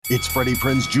It's Freddie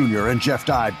Prinze Jr. and Jeff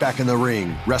Dye back in the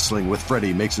ring. Wrestling with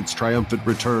Freddie makes its triumphant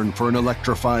return for an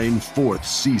electrifying 4th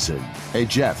season. Hey,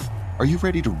 Jeff, are you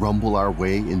ready to rumble our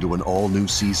way into an all-new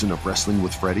season of Wrestling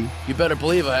with Freddie? You better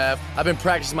believe I have. I've been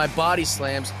practicing my body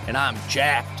slams, and I'm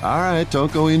jacked. All right,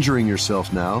 don't go injuring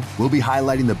yourself now. We'll be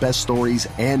highlighting the best stories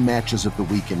and matches of the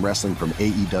week in wrestling from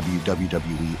AEW,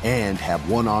 WWE, and have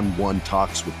one-on-one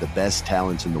talks with the best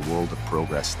talents in the world of pro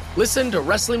wrestling. Listen to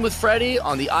Wrestling with Freddie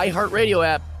on the iHeartRadio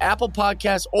app, Apple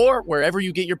Podcasts, or wherever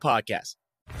you get your podcasts.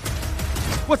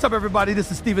 What's up, everybody?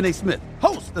 This is Stephen A. Smith,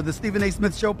 host of the Stephen A.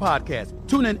 Smith Show podcast.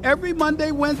 Tune in every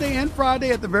Monday, Wednesday, and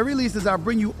Friday at the very least as I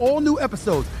bring you all new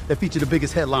episodes that feature the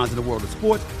biggest headlines in the world of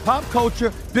sports, pop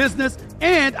culture, business,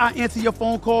 and I answer your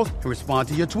phone calls and respond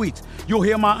to your tweets. You'll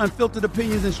hear my unfiltered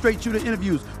opinions and straight-shooter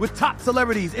interviews with top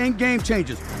celebrities and game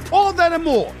changers. All that and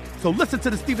more. So listen to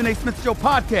the Stephen A. Smith Show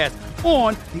podcast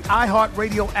on the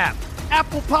iHeartRadio app,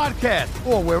 Apple Podcasts,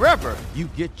 or wherever you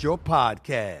get your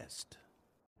podcast.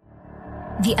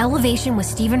 The Elevation with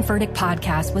Stephen Furtick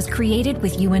podcast was created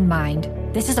with you in mind.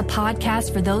 This is a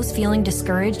podcast for those feeling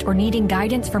discouraged or needing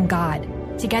guidance from God.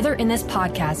 Together in this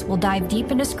podcast, we'll dive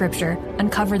deep into Scripture,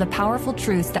 uncover the powerful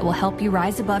truths that will help you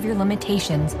rise above your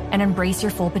limitations and embrace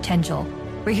your full potential.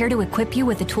 We're here to equip you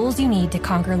with the tools you need to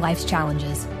conquer life's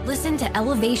challenges. Listen to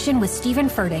Elevation with Stephen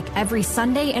Furtick every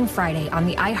Sunday and Friday on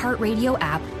the iHeartRadio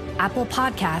app, Apple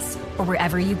Podcasts, or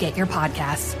wherever you get your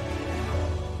podcasts.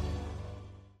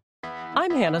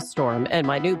 I'm Hannah Storm, and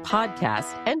my new podcast,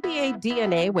 NBA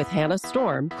DNA with Hannah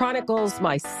Storm, chronicles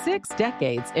my 6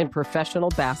 decades in professional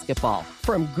basketball.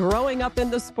 From growing up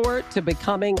in the sport to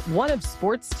becoming one of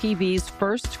sports TV's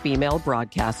first female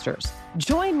broadcasters.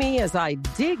 Join me as I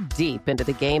dig deep into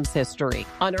the game's history,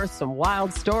 unearth some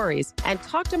wild stories, and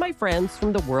talk to my friends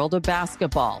from the world of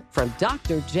basketball, from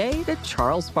Dr. J to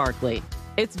Charles Barkley.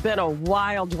 It's been a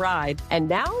wild ride, and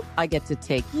now I get to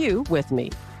take you with me.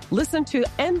 Listen to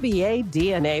NBA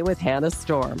DNA with Hannah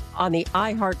Storm on the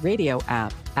iHeartRadio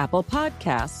app, Apple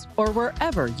Podcasts, or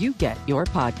wherever you get your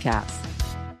podcasts.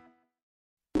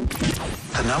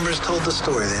 The numbers told the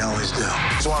story, they always do.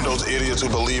 It's one of those idiots who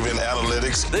believe in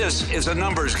analytics. This is a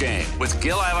numbers game with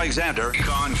Gil Alexander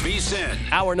on VSiN.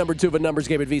 Hour number 2 of a numbers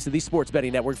game at VSiN, the sports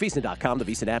betting network, VSiN.com, the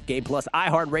VSiN app, Game Plus,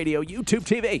 iHeartRadio, YouTube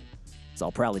TV. It's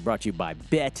all proudly brought to you by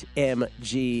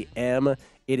BetMGM.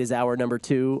 It is hour number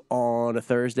 2 on a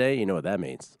Thursday. You know what that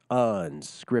means.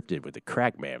 Unscripted with the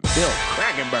crack man, Bill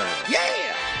Krakenberg.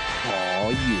 Yeah!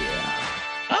 Oh, yeah.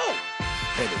 Oh!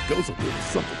 And it goes a little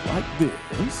something like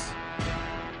this.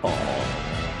 Oh.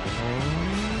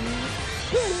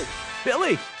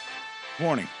 Billy!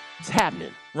 Morning. What's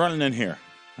happening? Running in here.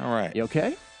 All right. You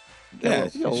okay? Yeah.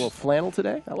 You got a little flannel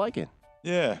today? I like it.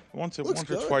 Yeah. Once or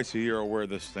twice a year I'll wear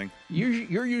this thing.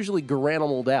 You're usually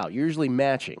granimaled out. You're usually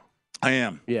matching. I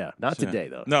am. Yeah, not today,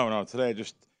 though. No, today I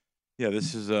just,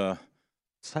 this is a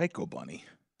Psycho Bunny.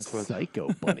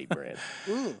 Psycho Bunny brand.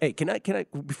 Hey, can I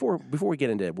before we get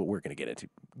into what we're going to get into,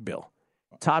 Bill,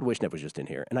 Todd Wishnev was just in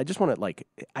here, and I just want to,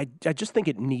 I just think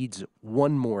it needs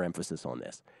one more emphasis on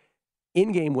this.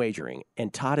 In-game wagering,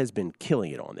 and Todd has been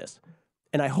killing it on this,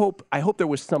 and I hope there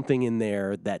was something in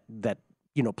there that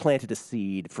planted a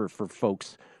seed for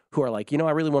folks who are like,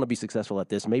 I really want to be successful at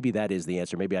this. Maybe that is the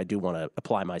answer. Maybe I do want to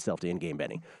apply myself to in-game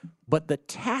betting. But the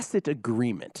tacit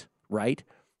agreement, right?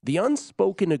 The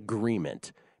unspoken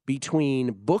agreement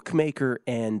between bookmaker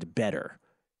and bettor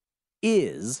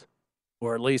is,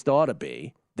 or at least ought to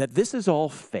be, that this is all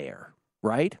fair,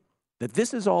 right? That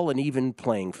this is all an even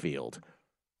playing field.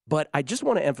 But I just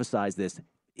want to emphasize this.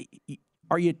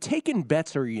 Are you taking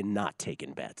bets or are you not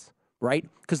taking bets, right?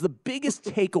 Because the biggest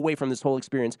takeaway from this whole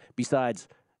experience, besides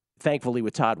thankfully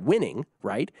with Todd winning,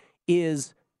 right,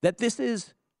 is that this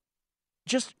is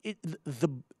just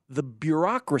the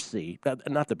bureaucracy,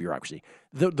 not the bureaucracy,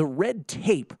 the red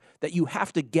tape that you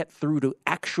have to get through to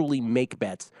actually make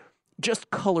bets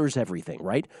just colors everything,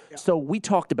 right? Yeah. So we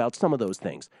talked about some of those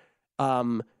things.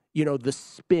 The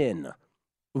spin,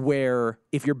 where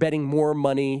if you're betting more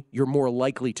money, you're more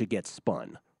likely to get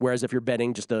spun. Whereas if you're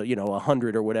betting just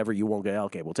 100 or whatever, you won't go,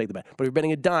 okay, we'll take the bet. But if you're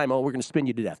betting a dime, we're going to spin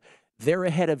you to death. They're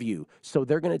ahead of you. So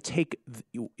they're going to take,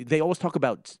 they always talk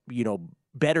about,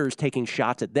 bettors taking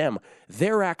shots at them.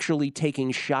 They're actually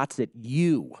taking shots at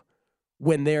you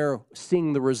when they're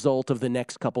seeing the result of the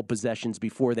next couple possessions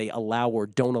before they allow or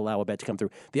don't allow a bet to come through.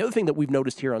 The other thing that we've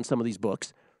noticed here on some of these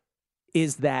books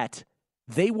is that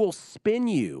they will spin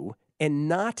you and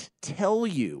not tell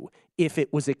you if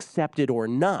it was accepted or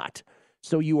not.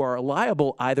 So you are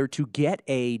liable either to get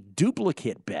a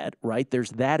duplicate bet, right?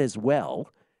 There's that as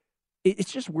well.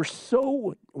 It's just we're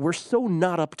so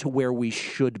not up to where we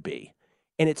should be.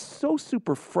 And it's so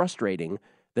super frustrating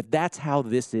that that's how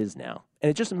this is now. And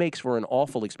it just makes for an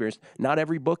awful experience. Not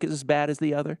every book is as bad as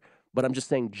the other, but I'm just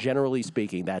saying, generally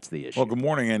speaking, that's the issue. Well, good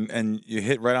morning, and you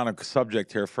hit right on a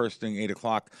subject here, first thing, 8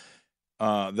 o'clock.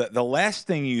 The last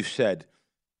thing you said,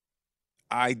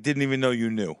 I didn't even know you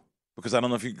knew, because I don't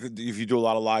know if you do a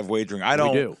lot of live wagering. I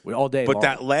don't. We do. We all day long. But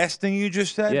that last thing you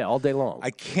just said? Yeah, all day long.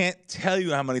 I can't tell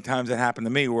you how many times that happened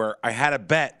to me where I had a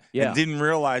bet and didn't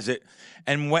realize it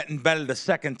and went and bet it a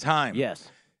second time. Yes.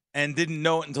 And didn't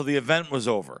know it until the event was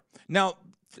over. Now,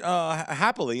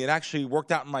 happily, it actually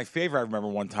worked out in my favor. I remember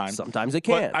one time. Sometimes it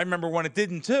can. But I remember when it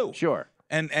didn't too. Sure.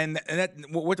 And that,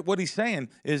 what he's saying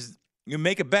is you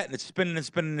make a bet and it's spinning and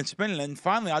spinning and spinning, and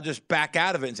finally I'll just back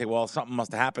out of it and say, well, something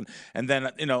must have happened. And then,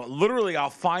 literally I'll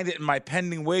find it in my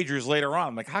pending wagers later on.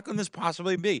 I'm like, how can this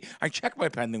possibly be? I checked my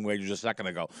pending wagers a second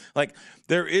ago. Like,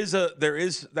 there is that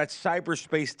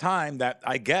cyberspace time that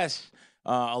I guess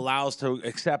allows to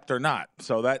accept or not.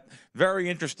 So that very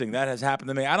interesting. That has happened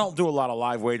to me. I don't do a lot of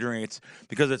live wagering. It's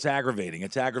because it's aggravating.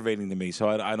 It's aggravating to me, so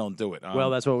I don't do it.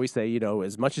 Well, that's what we say.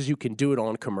 As much as you can do it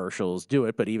on commercials, do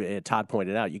it. But even Todd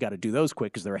pointed out, you got to do those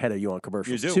quick because they're ahead of you on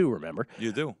commercials too. Remember,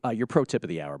 you do. Your pro tip of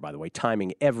the hour, by the way,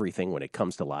 timing everything when it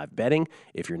comes to live betting.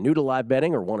 If you're new to live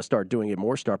betting or want to start doing it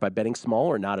more, start by betting small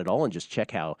or not at all, and just check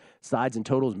how sides and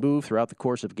totals move throughout the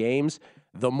course of games.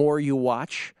 The more you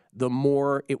watch, the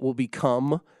more it will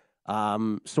become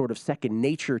sort of second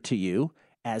nature to you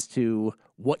as to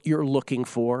what you're looking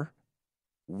for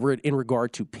in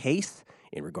regard to pace,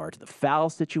 in regard to the foul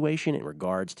situation, in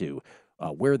regards to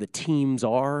where the teams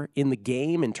are in the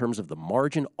game in terms of the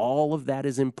margin. All of that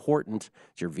is important.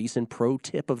 It's your VSiN Pro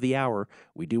Tip of the Hour.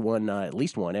 We do one, at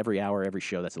least one every hour, every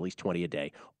show. That's at least 20 a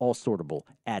day. All sortable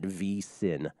at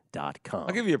vsin.com.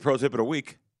 I'll give you a pro tip of the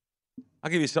week.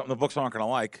 I'll give you something the books aren't going to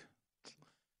like.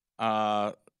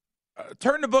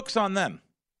 Turn the books on them.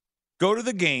 Go to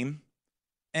the game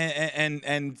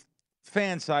and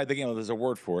fan side the game. Well, there's a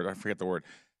word for it. I forget the word.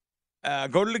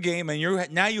 Go to the game,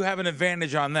 and now you have an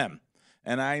advantage on them.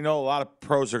 And I know a lot of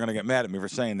pros are going to get mad at me for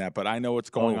saying that, but I know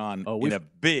what's going on in a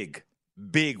big,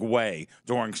 big way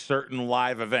during certain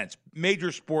live events.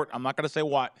 Major sport. I'm not going to say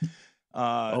what.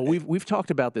 We've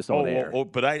talked about this on air.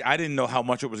 But I didn't know how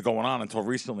much it was going on until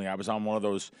recently. I was on one of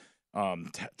those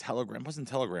Telegram. It wasn't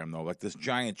Telegram, though. Like this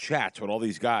giant chats with all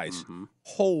these guys. Mm-hmm.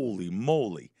 Holy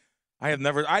moly. I didn't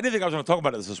think I was going to talk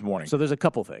about this morning. So there's a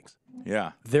couple things.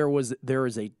 Yeah. There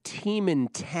is a team in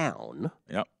town.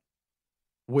 Yep.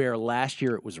 Where last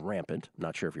year it was rampant. I'm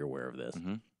not sure if you're aware of this.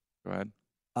 Mm-hmm. Go ahead.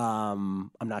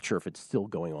 I'm not sure if it's still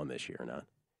going on this year or not.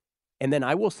 And then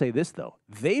I will say this, though.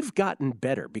 They've gotten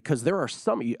better because there are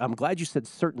some – I'm glad you said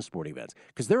certain sporting events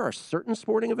because there are certain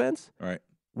sporting events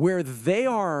where they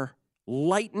are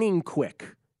lightning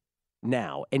quick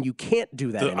now, and you can't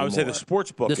do that anymore. I would say the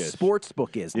sports book is. The sports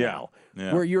book is now.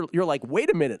 Yeah. Where you're like, wait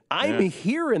a minute, I'm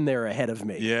here and they're ahead of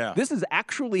me. Yeah. This is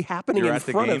actually happening in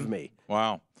front of me.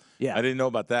 Wow. Yeah. I didn't know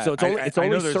about that. So it's only, I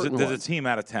know there's a team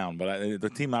out of town, but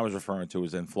the team I was referring to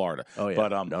was in Florida. Oh, yeah.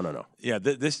 But, no. Yeah,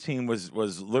 this team was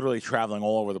literally traveling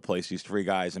all over the place, these three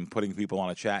guys, and putting people on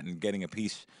a chat and getting a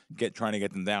piece, trying to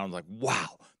get them down. Like,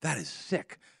 wow, that is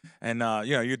sick. And,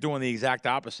 you're doing the exact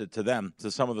opposite to them,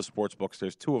 to some of the sports books.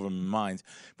 There's two of them in mind.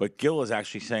 But Gil is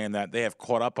actually saying that they have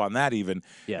caught up on that even,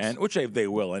 and which they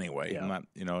will anyway. Yeah. I'm not,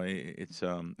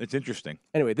 it's interesting.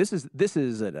 Anyway, this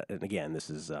is and again, this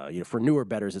is for newer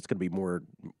bettors, it's going to be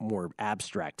more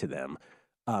abstract to them.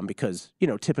 Because,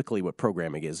 typically what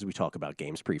programming is we talk about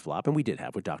games pre-flop, and we did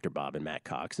have with Dr. Bob and Matt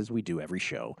Cox, as we do every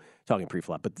show, talking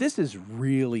pre-flop. But this is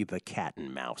really the cat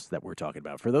and mouse that we're talking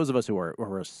about. For those of us who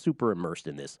are super immersed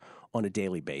in this on a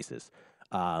daily basis,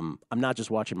 I'm not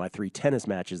just watching my 3 tennis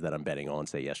matches that I'm betting on,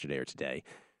 say, yesterday or today,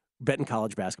 betting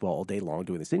college basketball all day long,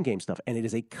 doing this in-game stuff, and it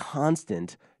is a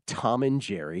constant Tom and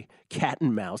Jerry, cat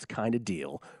and mouse kind of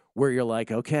deal where you're like,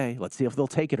 okay, let's see if they'll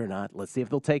take it or not. Let's see if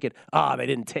they'll take it. They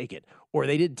didn't take it, or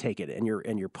they did take it, and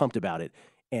you're pumped about it.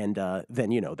 And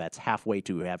then that's halfway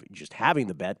to just having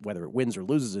the bet. Whether it wins or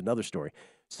loses is another story.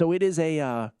 So it is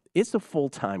it's a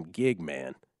full-time gig,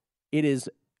 man. It is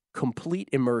complete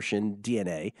immersion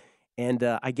DNA, and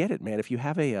I get it, man. If you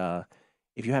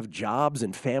have jobs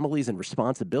and families and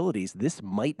responsibilities, this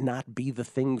might not be the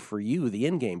thing for you, the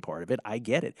in-game part of it. I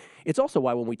get it. It's also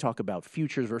why when we talk about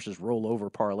futures versus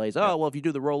rollover parlays, if you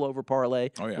do the rollover parlay,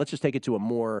 let's just take it to a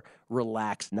more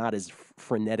relaxed, not as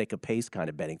frenetic a pace kind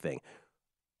of betting thing.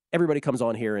 Everybody comes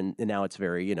on here, and now it's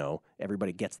very,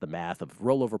 everybody gets the math of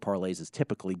rollover parlays is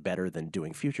typically better than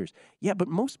doing futures. Yeah, but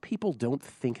most people don't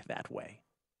think that way.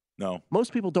 No.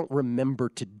 Most people don't remember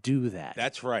to do that.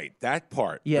 That's right. That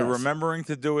part. Yes. The remembering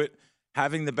to do it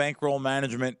having the bankroll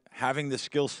management, having the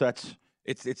skill sets,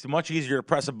 it's much easier to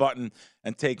press a button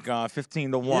and take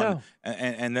 15-1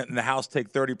 and then the house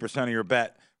take 30% of your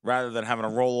bet rather than having a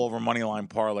rollover money line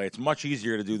parlay. It's much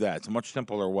easier to do that. It's a much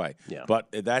simpler way. Yeah. But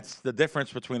that's the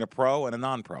difference between a pro and a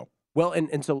non-pro. Well,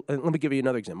 and so let me give you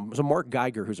another example. So Mark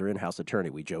Geiger, who's our in-house attorney,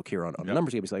 we joke here on the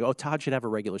numbers game, he's like, oh, Todd should have a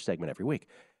regular segment every week.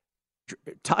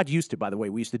 Todd used to, by the way,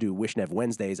 we used to do Wishnev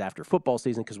Wednesdays after football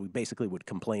season because we basically would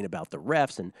complain about the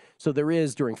refs. And so there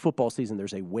is, during football season,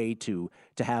 there's a way to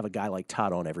have a guy like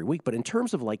Todd on every week. But in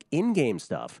terms of like in-game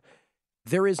stuff,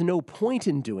 there is no point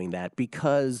in doing that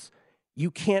because you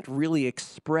can't really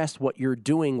express what you're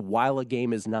doing while a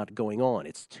game is not going on.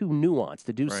 It's too nuanced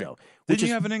to do so. Did you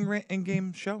have an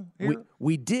in-game show here?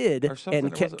 We did,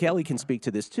 and Kelly can speak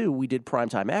to this too. We did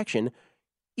Primetime Action.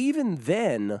 Even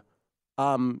then,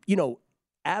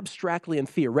 abstractly and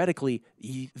theoretically,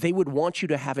 they would want you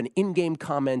to have an in-game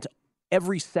comment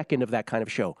every second of that kind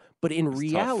of show. But in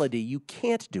reality, you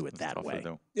can't do it that way.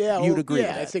 Yeah, you'd agree with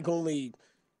that. I think only...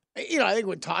 I think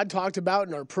what Todd talked about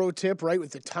in our pro tip, right,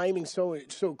 with the timing so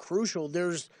crucial,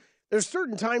 there's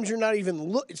certain times you're not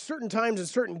even certain times in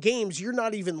certain games you're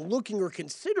not even looking or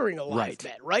considering a live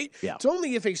bet, right? Yeah. It's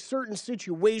only if a certain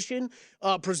situation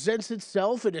presents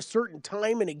itself at a certain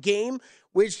time in a game,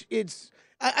 which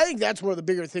I think that's one of the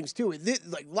bigger things too.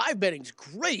 Like live betting's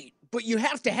great, but you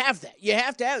have to have that. You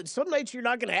have to have it. Some nights you're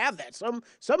not going to have that. Some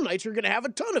nights you're going to have a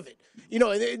ton of it. And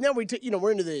then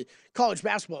we're into the college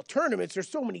basketball tournaments. There's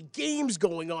so many games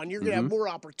going on. You're going to have more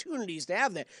opportunities to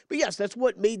have that. But yes, that's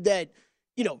what made that,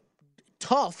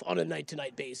 tough on a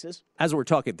night-to-night basis. As we're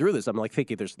talking through this, I'm like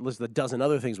thinking there's a dozen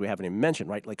other things we haven't even mentioned,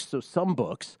 right? Like, so some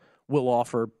books will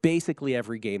offer basically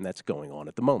every game that's going on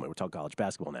at the moment. We're talking college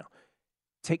basketball now.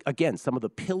 Take, again, some of the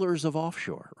pillars of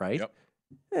offshore, right? Yep.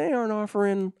 They aren't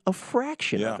offering a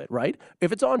fraction of it, right?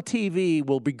 If it's on TV,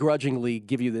 we'll begrudgingly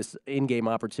give you this in-game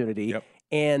opportunity,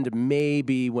 and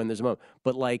maybe when there's a moment.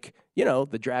 But like, the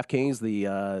DraftKings,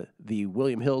 the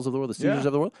William Hills of the world, the Caesars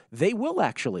of the world, they will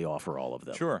actually offer all of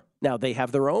them. Sure. Now, they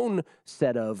have their own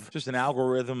set of... Just an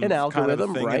algorithm. Kind of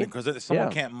a thing, right? Because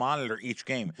someone can't monitor each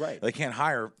game. Right. They can't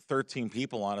hire 13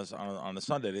 people on a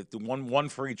Sunday. They do one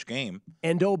for each game.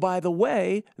 And oh, by the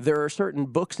way, there are certain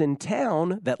books in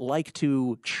town that like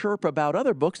to chirp about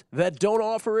other books that don't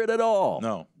offer it at all.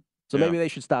 No. So maybe they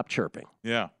should stop chirping.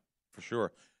 Yeah, for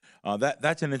sure.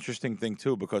 That's an interesting thing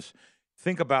too, because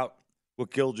think about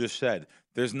what Gil just said.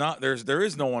 There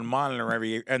is no one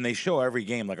monitoring and they show every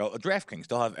game. Like a DraftKings,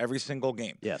 they'll have every single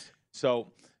game. Yes.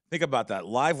 So think about that.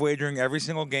 Live wagering every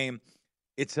single game.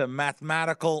 It's a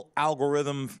mathematical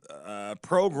algorithm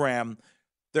program.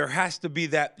 There has to be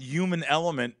that human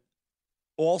element.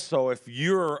 Also, if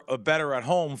you're a bettor at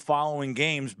home following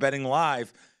games, betting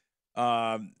live,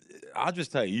 I'll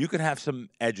just tell you, you can have some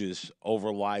edges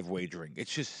over live wagering.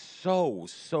 It's just so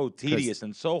tedious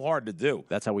and so hard to do.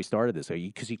 That's how we started this,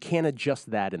 because you can't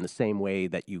adjust that in the same way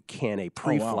that you can a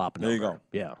pre-flop number. There you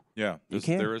go. Yeah.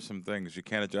 There is some things you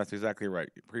can't adjust. That's exactly right.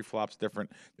 Pre-flop's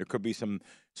different. There could be some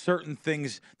certain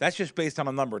things. That's just based on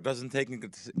a number. It doesn't take into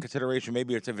consideration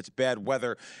maybe if it's bad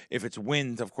weather, if it's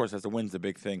wind. Of course, the wind's the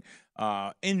big thing.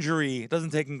 Injury. It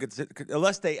doesn't take into consideration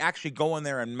unless they actually go in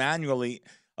there and manually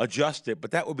adjust it,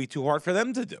 but that would be too hard for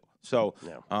them to do. So,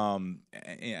 and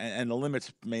the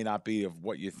limits may not be of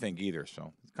what you think either.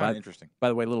 So it's kind of interesting. By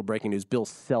the way, a little breaking news: Bill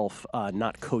Self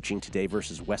not coaching today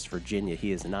versus West Virginia.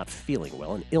 He is not feeling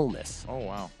well, an illness. Oh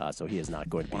wow! So he is not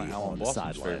going to be on the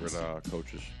sidelines. Favorite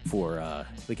coaches for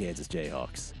the Kansas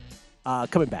Jayhawks.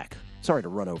 Coming back. Sorry to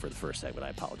run over the first segment. I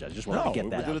apologize. Just wanted to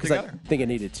get that out because I think it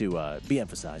needed to be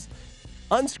emphasized.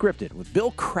 Unscripted with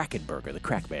Bill Krackomberger, the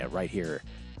Crack Man, right here.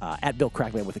 At Bill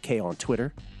Crackman with a K on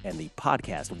Twitter, and the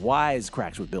podcast Wise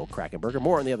Cracks with Bill Krackomberger.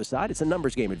 More on the other side. It's a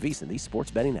numbers game at VSiN, the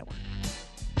Sports Betting Network.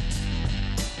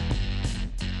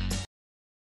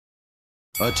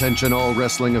 Attention all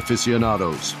wrestling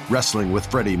aficionados. Wrestling with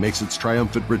Freddie makes its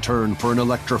triumphant return for an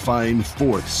electrifying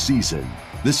 4th season.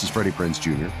 This is Freddie Prinze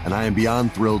Jr., and I am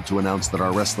beyond thrilled to announce that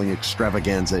our wrestling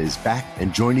extravaganza is back,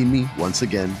 and joining me once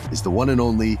again is the one and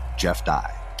only Jeff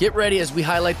Dye. Get ready as we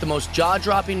highlight the most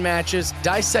jaw-dropping matches,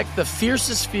 dissect the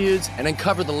fiercest feuds, and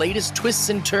uncover the latest twists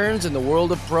and turns in the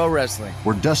world of pro wrestling.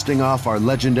 We're dusting off our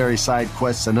legendary side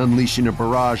quests and unleashing a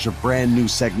barrage of brand new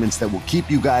segments that will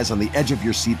keep you guys on the edge of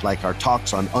your seat like our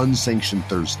talks on Unsanctioned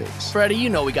Thursdays. Freddie, you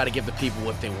know we got to give the people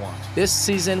what they want. This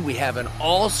season, we have an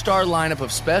all-star lineup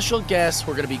of special guests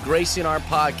who are going to be gracing our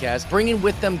podcast, bringing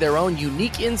with them their own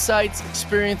unique insights,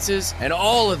 experiences, and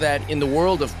all of that in the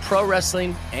world of pro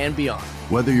wrestling and beyond.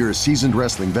 Whether you're a seasoned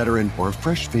wrestling veteran or a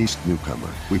fresh-faced newcomer,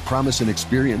 we promise an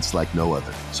experience like no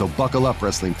other. So buckle up,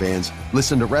 wrestling fans.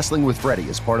 Listen to Wrestling with Freddie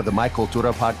as part of the My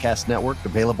Cultura Podcast Network,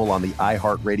 available on the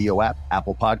iHeartRadio app,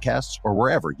 Apple Podcasts, or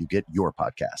wherever you get your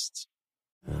podcasts.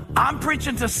 I'm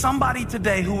preaching to somebody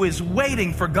today who is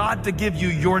waiting for God to give you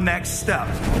your next step.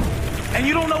 And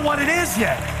you don't know what it is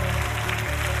yet.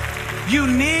 You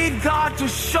need God to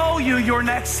show you your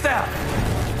next step.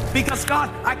 Because God,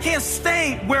 I can't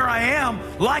stay where I am,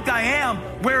 like I am,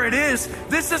 where it is.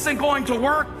 This isn't going to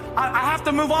work. I have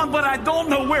to move on, but I don't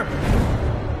know where.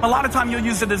 A lot of time you'll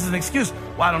use it as an excuse.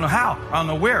 Well, I don't know how. I don't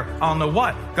know where. I don't know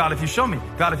what. God, if you show me.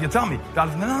 God, if you tell me. God,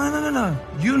 if... No.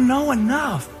 You know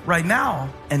enough right now.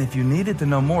 And if you needed to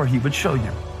know more, he would show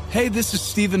you. Hey, this is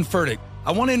Stephen Furtick.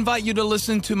 I want to invite you to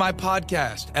listen to my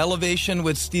podcast, Elevation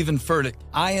with Stephen Furtick.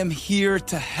 I am here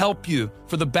to help you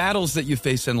for the battles that you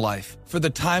face in life, for the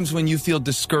times when you feel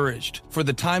discouraged, for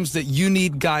the times that you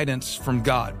need guidance from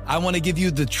God. I want to give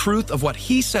you the truth of what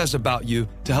he says about you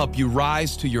to help you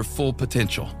rise to your full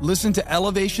potential. Listen to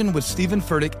Elevation with Stephen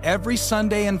Furtick every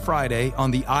Sunday and Friday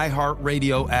on the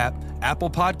iHeartRadio app,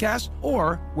 Apple Podcasts,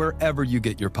 or wherever you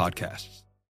get your podcasts.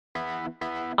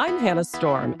 I'm Hannah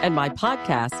Storm, and my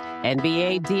podcast,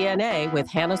 NBA DNA with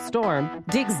Hannah Storm,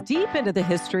 digs deep into the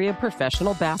history of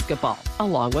professional basketball,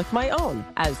 along with my own,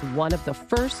 as one of the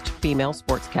first female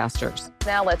sportscasters.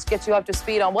 Now let's get you up to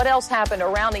speed on what else happened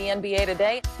around the NBA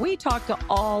today. We talked to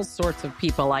all sorts of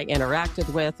people I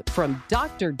interacted with, from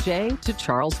Dr. J to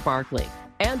Charles Barkley,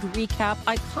 and recap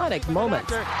iconic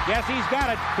moments. Yes, he's got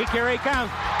it. Here he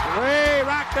comes. Way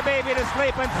rock the baby to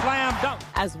sleep and slam dunk.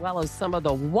 As well as some of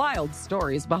the wild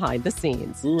stories behind the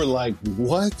scenes. We were like,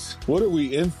 what? What are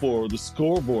we in for? The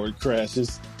scoreboard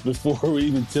crashes before we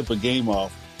even tip a game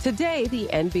off. Today, the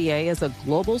NBA is a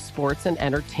global sports and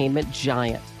entertainment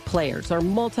giant. Players are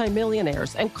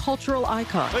multimillionaires and cultural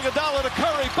icons. Iguodala to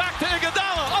Curry, back to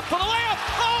Iguodala, up for the layup.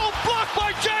 Oh, blocked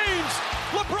by James.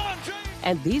 LeBron James.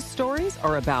 And these stories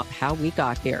are about how we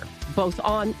got here, both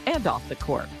on and off the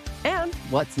court. And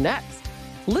what's next?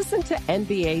 Listen to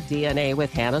NBA DNA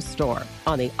with Hannah Storm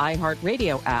on the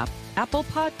iHeartRadio app, Apple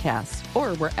Podcasts,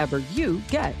 or wherever you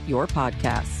get your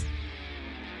podcasts.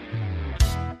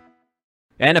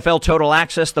 NFL Total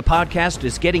Access, the podcast,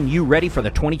 is getting you ready for the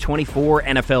 2024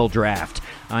 NFL Draft.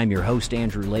 I'm your host,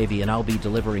 Andrew Levy, and I'll be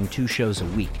delivering 2 shows a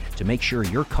week to make sure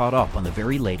you're caught up on the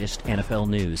very latest NFL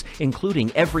news,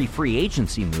 including every free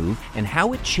agency move and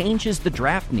how it changes the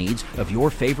draft needs of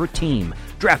your favorite team.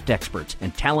 Draft experts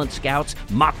and talent scouts,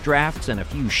 mock drafts, and a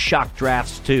few shock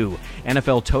drafts, too.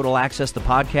 NFL Total Access, the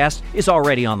podcast, is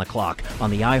already on the clock on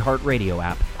the iHeartRadio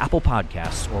app, Apple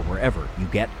Podcasts, or wherever you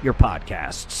get your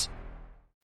podcasts.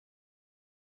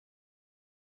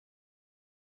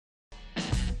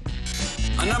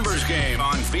 A numbers game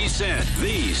on VSiN,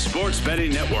 the sports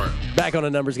betting network. Back on a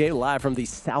numbers game, live from the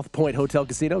South Point Hotel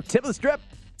Casino. Tip of the strip.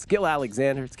 It's Gil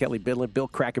Alexander. It's Kelly Bidlin. Bill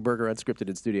Krackomberger, unscripted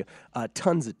in studio.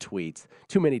 Tons of tweets.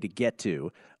 Too many to get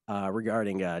to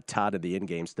regarding Todd and the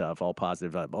in-game stuff. All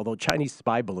positive. Although Chinese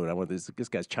spy balloon, I want this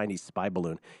guy's Chinese spy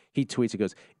balloon. He tweets. He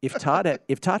goes, "If Todd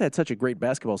had such a great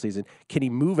basketball season, can he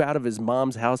move out of his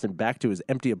mom's house and back to his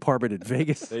empty apartment in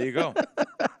Vegas?" There you go.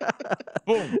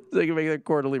 Boom. So he can make that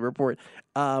quarterly report.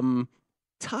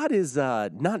 Todd is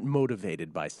not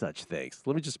motivated by such things.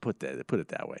 Let me just put it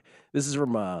that way. This is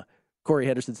from Corey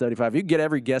Henderson, 75. You can get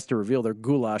every guest to reveal their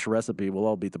goulash recipe. We'll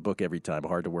all beat the book every time.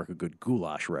 Hard to work a good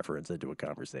goulash reference into a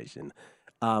conversation.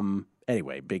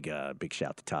 Anyway, big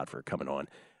shout to Todd for coming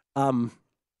on.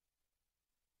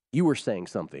 You were saying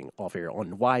something off air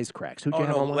on Wisecracks. Who'd you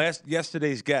have on?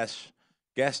 Yesterday's guest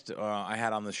I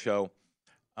had on the show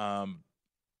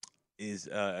is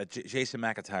Jason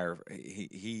McIntyre.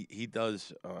 He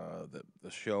does the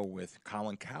show with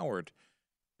Colin Cowherd.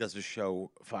 Does a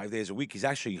show 5 days a week. He's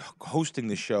actually hosting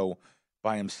the show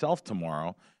by himself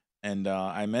tomorrow. And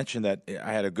I mentioned that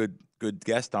I had a good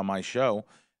guest on my show,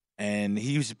 and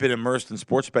he's been immersed in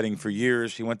sports betting for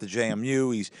years. He went to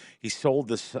JMU. He sold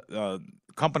this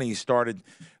company he started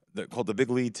called The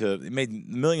Big Lead he made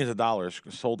millions of dollars.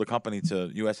 Sold the company to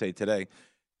USA Today.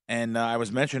 And I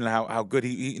was mentioning how good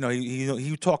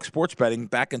he talked sports betting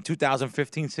back in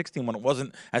 2015-16 when it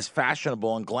wasn't as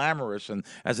fashionable and glamorous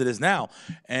as it is now.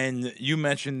 And you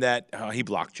mentioned that he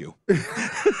blocked you.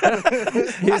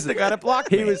 He's the guy that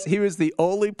blocked me. He was the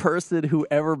only person who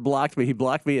ever blocked me. He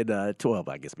blocked me in 12.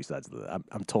 I guess besides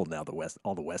I'm told now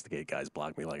all the Westgate guys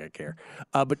blocked me like I care.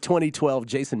 But 2012,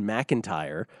 Jason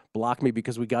McIntyre blocked me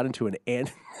because we got into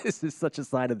this is such a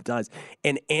sign of the times,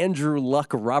 an Andrew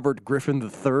Luck, Robert Griffin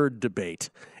III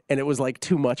debate. and it was like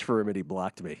too much for him, and he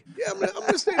blocked me. Yeah, I'm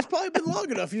gonna say it's probably been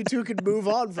long enough. You two can move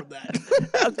on from that.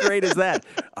 How great is that?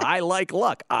 I like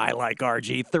Luck. I like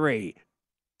RG3.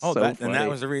 Oh, So and that funny.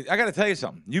 was the reason. I got to tell you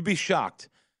something. You'd be shocked,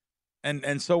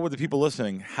 and so would the people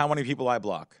listening, how many people I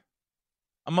block.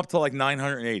 I'm up to like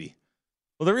 980.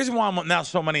 Well, the reason why I'm now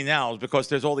so many now is because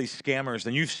there's all these scammers,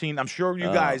 and you've seen. I'm sure you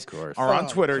guys are on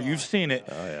Twitter. You've seen it.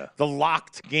 Oh yeah. The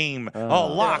locked game.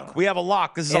 Lock. We have a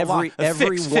lock. This is a lock.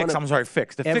 Fixed. I'm sorry.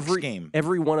 Fixed. The fixed game.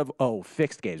 Every one of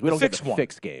fixed games. We don't get the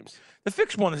fixed games. The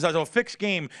fixed one is a fixed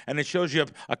game, and it shows you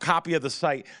a copy of the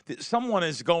site. Someone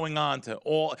is going on to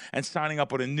all and signing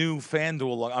up with a new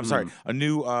FanDuel. I'm sorry, a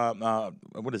new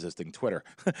what is this thing? Twitter,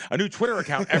 a new Twitter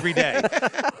account every day.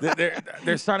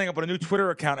 They're signing up with a new Twitter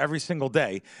account every single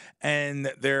day,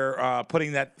 and they're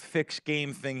putting that fixed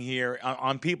game thing here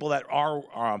on people that are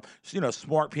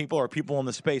smart people or people in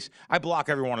the space. I block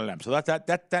every one of them, so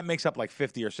that makes up like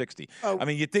 50 or 60. I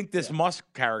mean, you'd think this Musk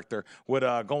character would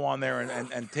go on there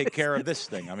and take care of this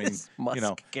thing. I mean,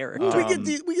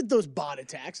 we get those bot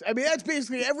attacks. I mean, that's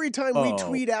basically every time we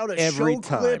tweet out a show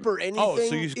clip or anything. Oh,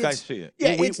 so you guys see it?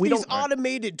 Yeah, it's these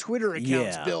automated Twitter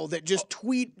accounts, Bill, that just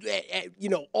tweet,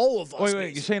 all of us.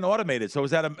 Wait, you're saying automated? So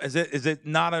is it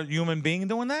not a human being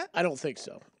doing that? I don't think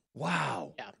so.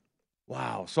 Wow. Yeah.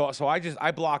 Wow. So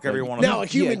I block every one of them. Now a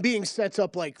human being sets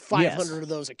up like 500 of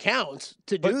those accounts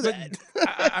to do that.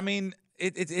 I mean.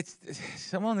 It's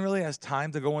someone really has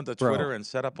time to go into Twitter and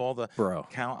set up all the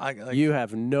account. You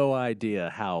have no idea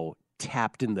how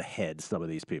tapped in the head some of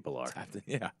these people are.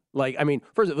 Yeah. Like, I mean,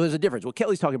 first of all, there's a difference. What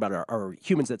Kelly's talking about are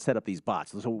humans that set up these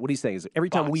bots. So what he's saying is every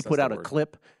time we put out a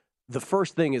clip, the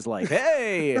first thing is like,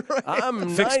 hey,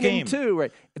 I'm 9-2.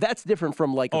 Right. That's different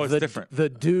from like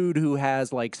the dude who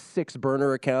has like 6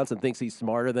 burner accounts and thinks he's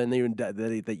smarter than you,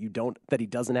 that he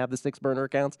doesn't have the 6 burner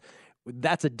accounts.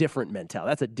 That's a different mentality.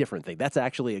 That's a different thing. That's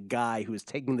actually a guy who is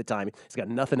taking the time. He's got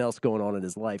nothing else going on in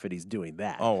his life, and he's doing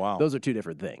that. Oh, wow. Those are two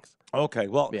different things. Okay,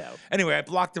 well, anyway, I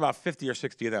blocked about 50 or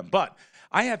 60 of them. But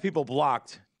I have people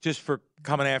blocked just for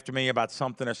coming after me about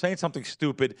something or saying something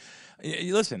stupid.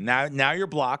 Listen, now you're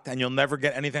blocked, and you'll never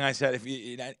get anything I said.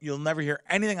 You'll never hear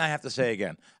anything I have to say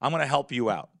again. I'm going to help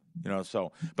you out.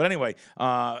 But anyway,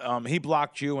 he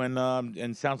blocked you,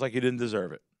 and sounds like you didn't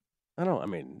deserve it. I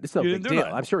mean, it's no big deal.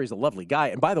 I'm sure he's a lovely guy.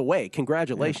 And by the way,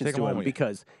 congratulations to him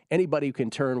because anybody who can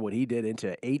turn what he did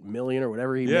into $8 million or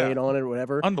whatever he made on it or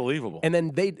whatever. Unbelievable. And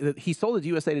then he sold it to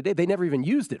USA Today. They never even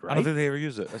used it, right? I don't think they ever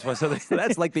used it. That's why I said so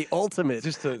that's like the ultimate.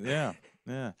 Yeah.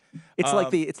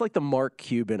 It's like the Mark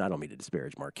Cuban. I don't mean to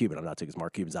disparage Mark Cuban. I'm not saying because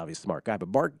Mark Cuban's obviously a smart guy, but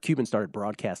Mark Cuban started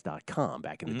broadcast.com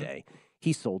back in the day.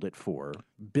 He sold it for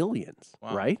billions,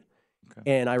 right?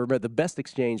 Okay. And I remember the best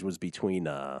exchange was between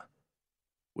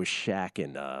with Shaq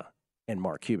and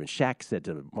Mark Cuban. Shaq said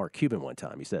to Mark Cuban one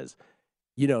time, he says,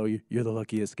 you're the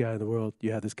luckiest guy in the world.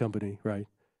 You have this company, right?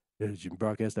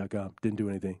 Broadcast.com. Didn't do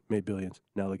anything. Made billions.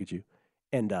 Now look at you.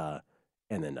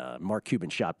 And then Mark Cuban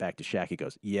shot back to Shaq. He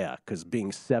goes, yeah, because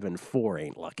being 7'4"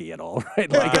 ain't lucky at all, right?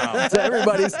 Wow.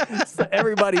 So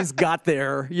everybody's got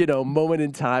their, moment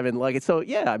in time and like it. So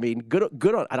yeah, I mean, good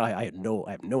on. I have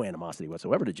no animosity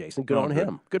whatsoever to Jason. Good on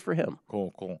him. Good for him.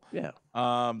 Cool. Yeah.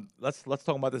 Let's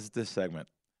talk about this segment.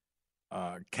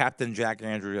 Captain Jack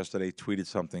Andrews yesterday tweeted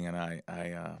something, and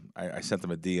I sent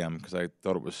him a DM because I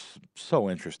thought it was so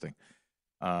interesting.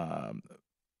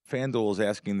 FanDuel is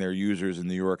asking their users in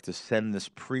New York to send this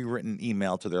pre-written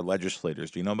email to their legislators.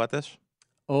 Do you know about this?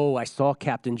 Oh, I saw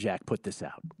Captain Jack put this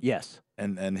out. Yes.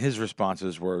 And his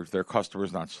responses were, their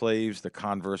customers, not slaves. The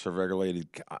converse of regulated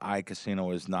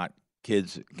iCasino is not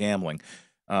kids gambling.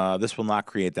 This will not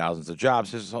create thousands of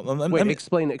jobs.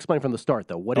 Explain from the start,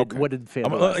 though. What did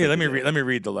FanDuel let me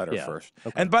read the letter first.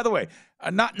 Okay. And by the way,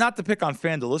 not to pick on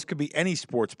FanDuel, this could be any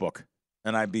sports book.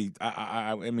 And I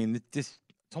mean, it's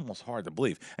almost hard to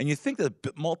believe. And you think that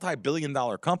a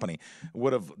multi-billion-dollar company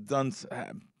would have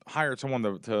hired someone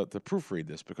to proofread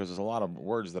this because there's a lot of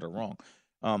words that are wrong.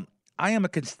 I am a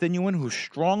constituent who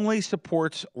strongly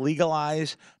supports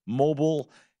legalized mobile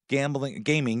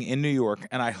gaming in New York,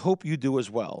 and I hope you do as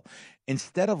well.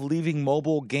 Instead of leaving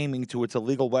mobile gaming to its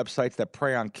illegal websites that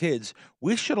prey on kids,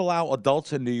 we should allow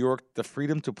adults in New York the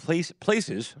freedom to place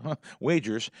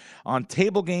wagers on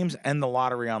table games and the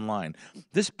lottery online.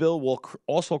 This bill will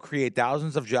also create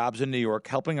thousands of jobs in New York,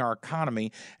 helping our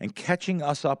economy and catching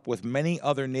us up with many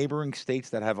other neighboring states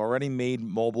that have already made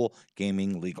mobile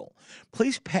gaming legal.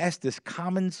 Please pass this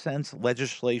common sense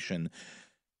legislation.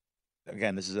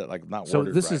 Again, this is not worded So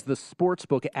this right. is the sports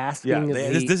book asking. Yeah,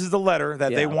 this is the letter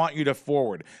that they want you to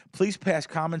forward. Please pass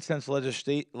common sense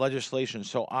legislation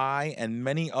so I and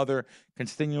many other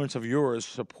constituents of yours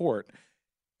support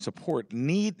support.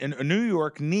 New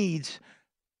York needs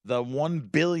the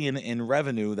 $1 billion in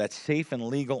revenue that safe and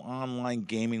legal online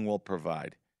gaming will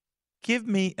provide. Give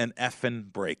me an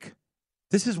effing break.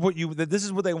 This is what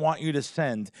they want you to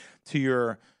send to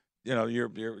your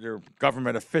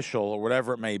government official or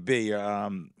whatever it may be.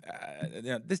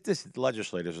 This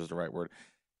legislators is the right word.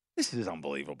 This is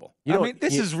unbelievable.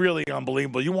 This is really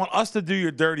unbelievable. You want us to do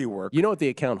your dirty work. You know what the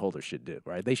account holder should do,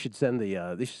 right? They should send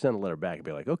a letter back and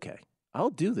be like, okay,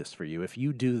 I'll do this for you if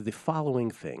you do the following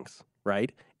things,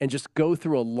 right? And just go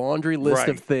through a laundry list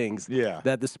of things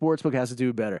that the sportsbook has to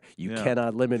do better. You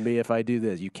cannot limit me if I do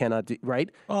this. You cannot do right.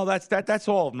 Well, that's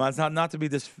all of them. That's not to be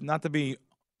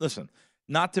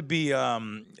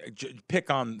pick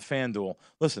on FanDuel.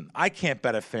 Listen, I can't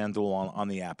bet at FanDuel on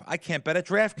the app. I can't bet at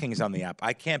DraftKings on the app.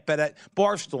 I can't bet at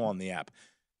Barstool on the app,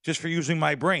 just for using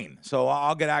my brain. So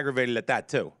I'll get aggravated at that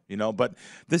too, But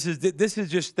this is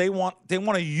just they want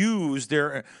to use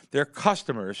their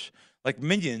customers like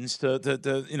minions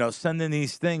to send in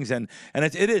these things, and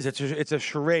it's a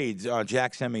charade.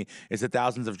 Jack sent me it's the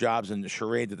thousands of jobs and the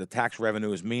charade that the tax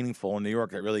revenue is meaningful in New York.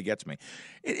 That really gets me.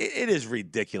 It is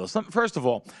ridiculous. First of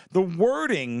all, the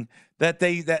wording that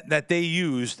they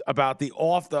used about the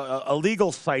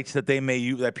illegal sites that they may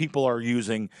use, that people are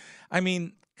using. I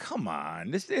mean, come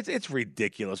on, it's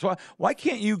ridiculous. Why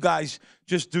can't you guys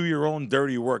just do your own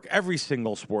dirty work? Every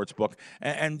single sports book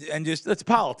and just it's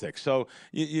politics. So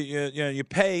you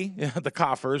pay the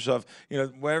coffers of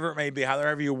whatever it may be,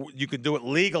 however you could do it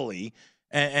legally.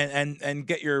 And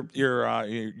get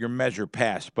your measure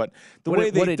passed, but the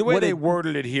way they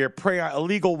worded it here,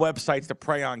 illegal websites to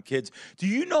prey on kids. Do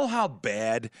you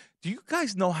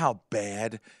guys know how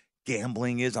bad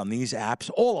gambling is on these apps?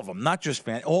 All of them, not just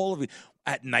all of it.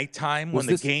 At nighttime, when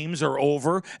the games are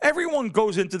over, everyone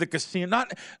goes into the casino.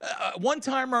 Not one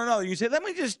time or another. You say, "Let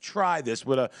me just try this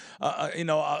with a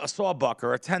sawbuck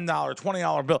or a $10,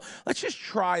 $20 bill. Let's just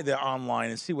try the online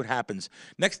and see what happens."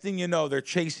 Next thing you know, they're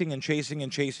chasing and chasing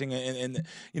and chasing, in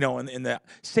the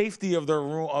safety of their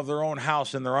own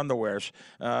house in their underwears,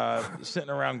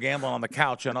 sitting around gambling on the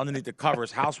couch and underneath the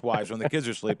covers, housewives when the kids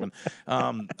are sleeping.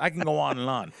 I can go on and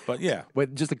on, but yeah.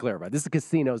 Wait, just to clarify, this is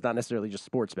casino, is not necessarily just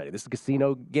sports betting. This is casino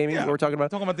gaming that we're talking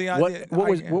about. Talking about the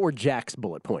what were Jack's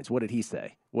bullet points? What did he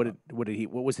say? What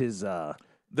was his?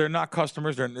 They're not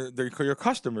customers. They're your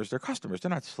customers. They're customers.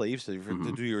 They're not slaves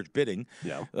to do your bidding.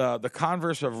 Yeah. The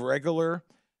converse of regular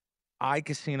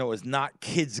iCasino is not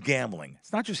kids gambling.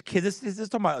 It's not just kids. This is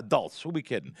talking about adults. Who are we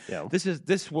kidding? Yeah.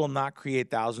 This will not create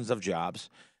thousands of jobs.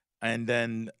 And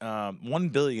then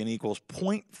 $1 billion equals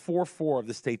 0.44 of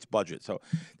the state's budget. So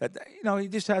that he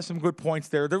just has some good points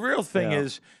there. The real thing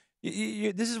is.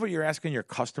 This is what you're asking your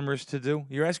customers to do.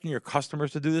 You're asking your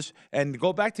customers to do this. And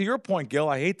go back to your point, Gil.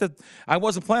 I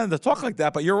wasn't planning to talk like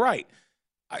that, but you're right.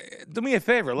 Do me a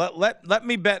favor. Let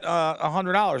me bet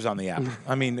 $100 on the app.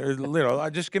 I mean,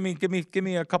 just give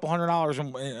me a couple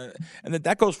 $100, and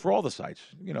that goes for all the sites.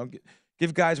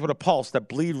 Give guys with a pulse that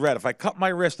bleed red. If I cut my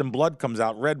wrist and blood comes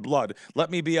out, red blood, let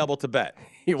me be able to bet.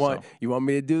 You want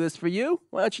me to do this for you?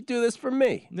 Why don't you do this for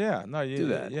me? Yeah, no, you do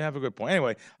that. You have a good point.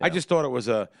 Anyway, I just thought it was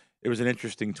an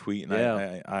interesting tweet,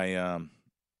 and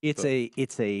it's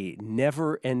a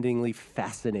never-endingly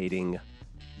fascinating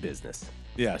business.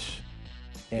 Yes,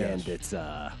 and it's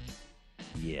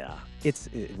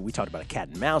we talked about a cat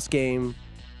and mouse game.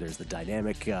 There's the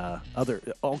dynamic,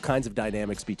 all kinds of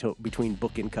dynamics between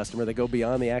book and customer that go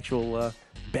beyond the actual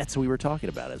bets we were talking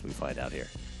about, as we find out here.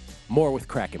 More with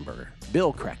Krakenberger,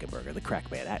 Bill Krakenberger, the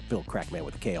Crackman, at Bill Crackman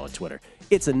with a K on Twitter.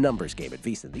 It's a numbers game at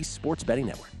VSiN, the Sports Betting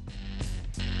Network.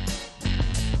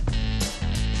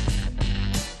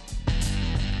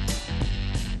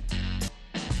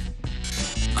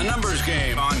 A numbers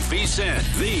game on VSiN,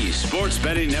 the Sports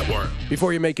Betting Network.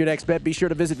 Before you make your next bet, be sure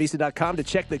to visit VSiN.com to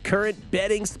check the current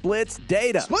betting splits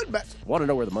data. Split bets. Want to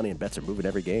know where the money and bets are moving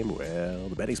every game? Well,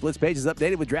 the betting splits page is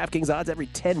updated with DraftKings odds every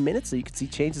 10 minutes, so you can see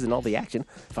changes in all the action.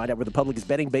 Find out where the public is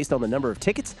betting based on the number of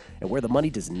tickets and where the money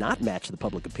does not match the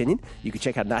public opinion. You can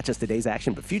check out not just today's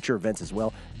action, but future events as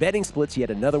well. Betting splits,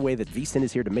 yet another way that VSiN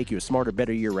is here to make you a smarter,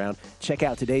 better year-round. Check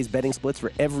out today's betting splits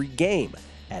for every game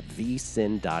at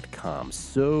vsin.com.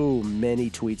 So many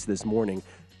tweets this morning.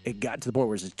 It got to the point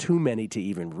where there's too many to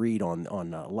even read on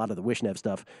a lot of the Wishnev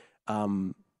stuff.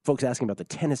 Folks asking about the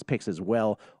tennis picks as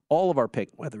well. All of our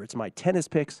picks, whether it's my tennis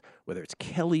picks, whether it's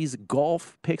Kelly's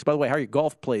golf picks. By the way, how are your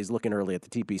golf plays looking early at the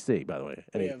TPC, by the way?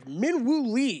 We have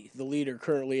Minwoo Lee, the leader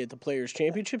currently at the Players'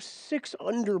 Championship, 6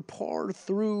 under par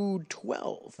through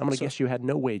 12. I'm going to guess you had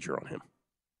no wager on him.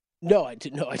 No, I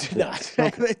did not.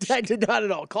 I did not at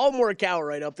all. Call Morikawa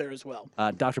right up there as well.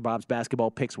 Dr. Bob's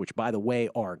basketball picks, which, by the way,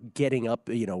 are getting up,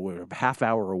 we're a half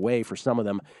hour away for some of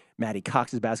them. Matty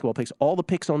Cox's basketball picks, all the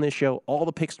picks on this show, all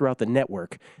the picks throughout the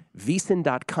network.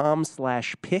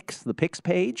 VSiN.com/picks, the picks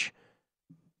page.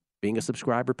 Being a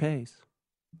subscriber pays.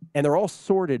 And they're all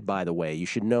sorted, by the way, you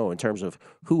should know, in terms of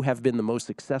who have been the most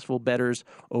successful bettors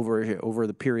over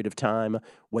the period of time,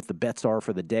 what the bets are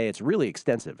for the day. It's really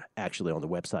extensive, actually, on the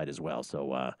website as well.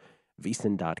 So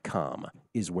VSiN.com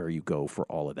is where you go for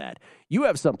all of that. You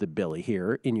have something, Billy,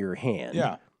 here in your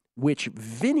hand, which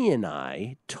Vinny and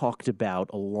I talked about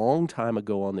a long time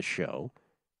ago on the show.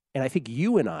 And I think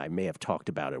you and I may have talked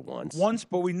about it once.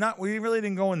 But we really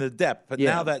didn't go into depth. But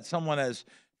now that someone has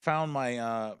found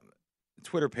my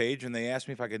Twitter page and they asked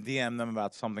me if I could DM them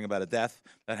about something about a death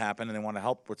that happened and they want to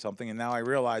help with something, and now I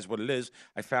realize what it is.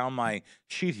 I found my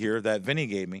sheet here that Vinny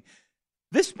gave me.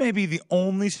 This may be the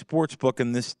only sports book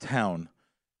in this town.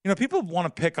 People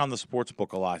want to pick on the sports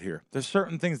book a lot here. There's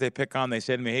certain things they pick on. They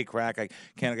say to me, hey, Crack, I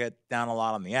can't get down a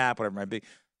lot on the app, whatever it might be.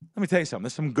 Let me tell you something.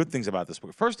 There's some good things about this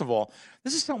book. First of all,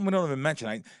 this is something we don't even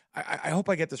mention. I hope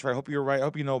I get this right. I hope you're right. I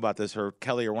hope you know about this, or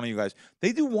Kelly, or one of you guys.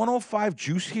 They do 105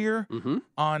 juice here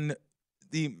on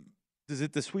is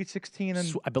it the Sweet 16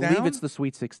 and I believe it's the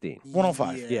Sweet 16.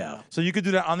 105. Yeah. So you could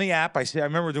do that on the app. I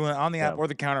remember doing it on the app or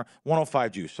the counter,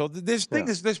 105 juice. So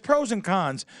there's pros and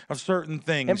cons of certain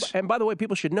things. And by the way,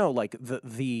 people should know, like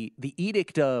the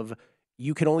edict of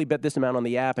you can only bet this amount on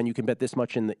the app and you can bet this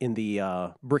much in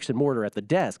the bricks and mortar at the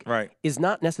desk, right, is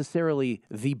not necessarily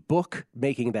the book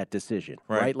making that decision,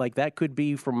 right? Like that could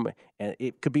be from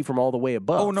all the way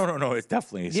above. Oh no, it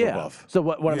definitely is above. So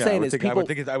what I'm saying is, I would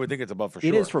think it's above for sure.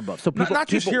 It is for above. So people, not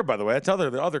just here, by the way. That's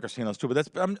other casinos too. But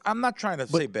I'm not trying to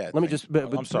say bad. Let me just.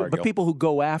 I'm sorry. But people who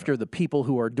go after the people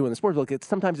who are doing the sports book,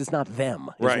 sometimes it's not them.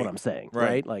 Is what I'm saying,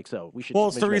 right? Like so we should. Well,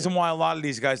 it's the reason why a lot of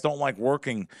these guys don't like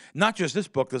working. Not just this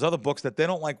book. There's other books that they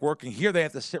don't like working. Here they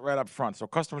have to sit right up front, so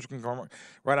customers can come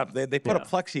right up. They put a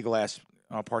plexiglass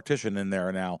partition in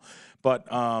there now, but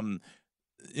some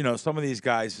of these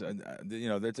guys,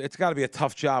 it's got to be a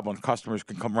tough job when customers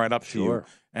can come right up to you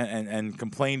and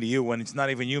complain to you when it's not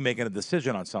even you making a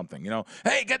decision on something.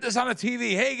 Hey, get this on the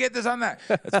TV. Hey, get this on that.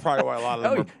 That's probably why a lot of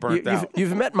them are burnt out.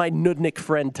 You've met my Nudnik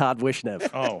friend Todd Wishnev.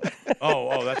 Oh,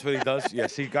 that's what he does. Yeah,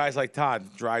 see, guys like Todd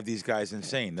drive these guys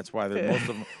insane. That's why a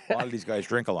lot of these guys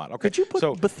drink a lot. Okay, could you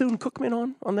put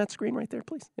Bethune-Cookman on that screen right there,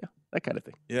 please? Yeah, that kind of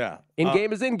thing. Yeah, in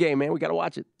game is in game, man. We got to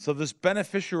watch it. So this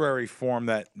beneficiary form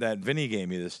that Vinny gave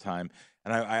me this time,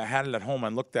 and I had it at home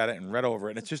and looked at it and read over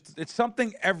it. And it's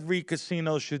something every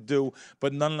casino should do,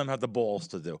 but none of them have the balls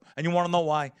to do. And you want to know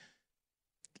why?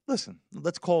 Listen,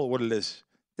 let's call it what it is.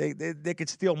 They could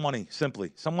steal money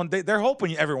simply. They're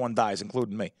hoping everyone dies,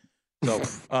 including me. So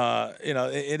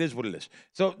it is what it is.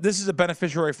 So this is a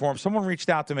beneficiary form. Someone reached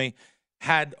out to me,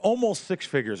 had almost six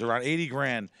figures, around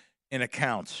 $80,000 in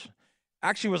accounts.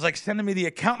 Actually was like sending me the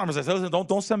account numbers. I said,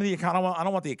 don't send me the account. I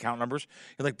don't want the account numbers.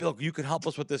 He's like, Bill, you could help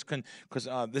us with this because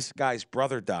this guy's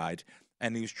brother died,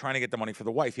 and he was trying to get the money for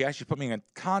the wife. He actually put me in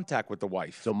contact with the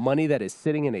wife. So money that is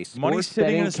sitting in a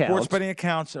sports betting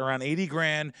accounts, around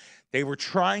 $80,000. They were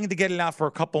trying to get it out for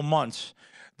a couple months.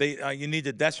 You need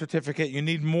the death certificate. You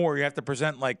need more. You have to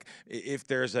present, like, if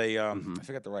there's a I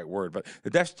forget the right word, but the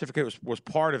death certificate was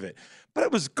part of it. But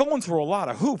it was going through a lot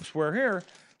of hoops. Where here,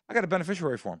 I got a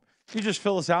beneficiary form. You just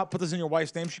fill this out, put this in your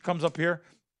wife's name. She comes up here.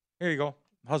 Here you go.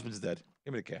 Husband's dead.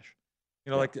 Give me the cash.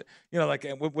 Like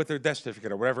with their death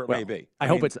certificate or whatever it may be. I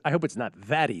hope it's not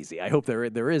that easy. I hope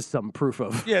there is some proof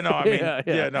of. Yeah, no, I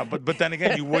mean, but then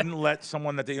again, you wouldn't let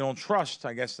someone that you don't trust,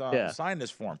 I guess, sign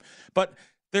this form. But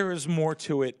there is more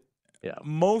to it. Yeah.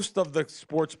 Most of the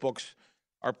sports books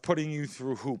are putting you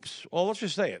through hoops. Well, let's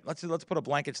just say it. Let's put a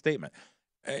blanket statement.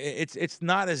 It's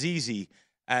not as easy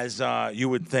as you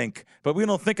would think, but we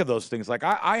don't think of those things. Like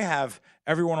I have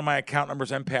every one of my account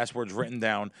numbers and passwords written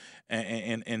down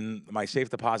in my safe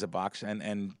deposit box,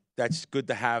 and that's good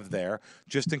to have there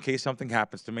just in case something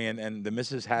happens to me. And the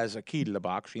missus has a key to the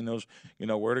box. She knows,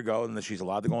 where to go, and she's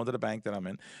allowed to go into the bank that I'm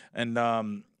in.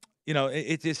 And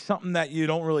it is something that you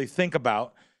don't really think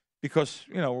about. Because,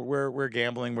 we're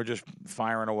gambling, we're just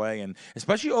firing away, and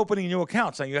especially opening new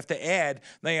accounts. Now, you have to add,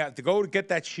 now you have to go to get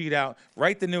that sheet out,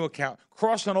 write the new account,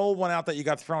 cross an old one out that you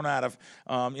got thrown out of.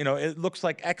 It looks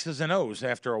like X's and O's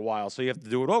after a while, so you have to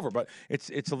do it over. But it's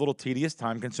a little tedious,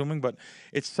 time-consuming, but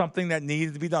it's something that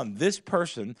needed to be done. This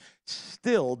person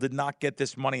still did not get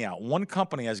this money out. One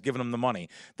company has given them the money.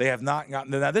 They have not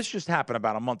gotten. Now, this just happened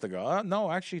about a month ago.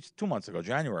 No, actually, it's 2 months ago,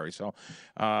 January. So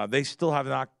they still have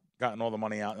not gotten all the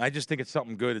money out. And I just think it's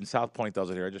something good, and South Point does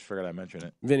it here. I just figured I'd mention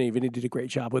it. Vinny did a great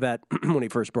job with that when he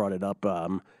first brought it up.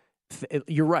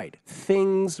 You're right.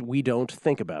 Things we don't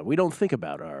think about. We don't think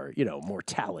about our,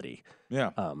 mortality.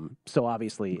 Yeah. So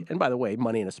obviously, and by the way,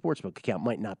 money in a sportsbook account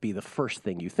might not be the first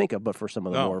thing you think of, but for some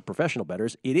of the more professional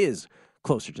bettors, it is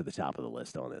closer to the top of the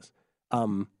list on this.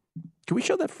 Can we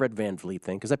show that Fred VanVleet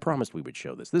thing? Because I promised we would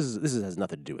show this. This has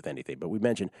nothing to do with anything, but we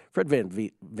mentioned Fred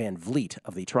VanVleet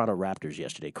of the Toronto Raptors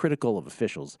yesterday, critical of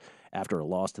officials after a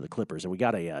loss to the Clippers, and we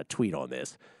got a tweet on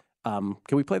this. Can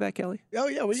we play that, Kelly? Oh,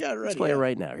 yeah, we got it ready. Let's play it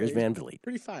right now. Here's VanVleet.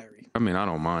 Pretty fiery. I mean, I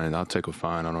don't mind. I'll take a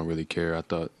fine. I don't really care. I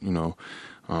thought,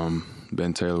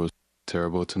 Ben Taylor was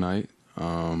terrible tonight.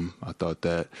 I thought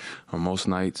that on most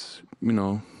nights,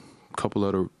 a couple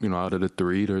of the, out of the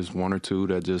three, there's one or two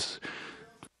that just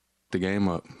the game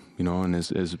up, and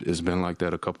it's been like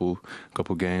that a couple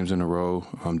games in a row.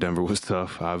 Denver was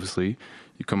tough, obviously.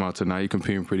 You come out tonight, you're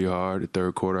competing pretty hard. The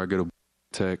third quarter, I get a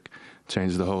tech,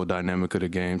 changes the whole dynamic of the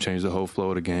game, changes the whole flow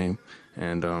of the game.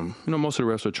 And, most of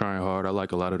the refs are trying hard. I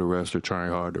like a lot of the refs. They're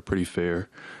trying hard. They're pretty fair.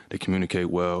 They communicate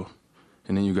well.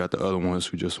 And then you got the other ones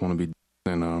who just want to be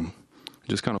and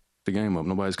just kind of the game up.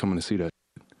 Nobody's coming to see that.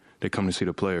 They come to see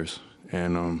the players.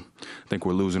 And I think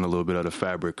we're losing a little bit of the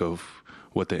fabric of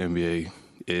what the NBA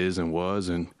is and was.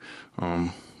 And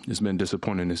it's been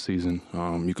disappointing this season.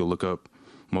 You could look up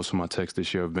most of my texts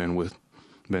this year have been with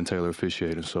Ben Taylor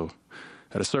officiating. So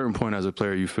at a certain point as a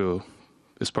player, you feel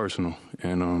it's personal.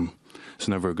 And it's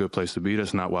never a good place to be.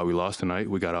 That's not why we lost tonight.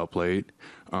 We got outplayed.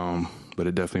 But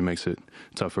it definitely makes it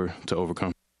tougher to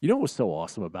overcome. You know what was so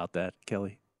awesome about that,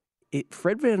 Kelly?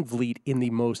 Fred VanVleet, in the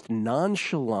most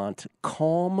nonchalant,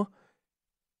 calm,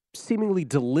 seemingly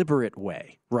deliberate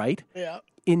way, right? Yeah.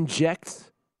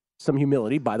 Injects some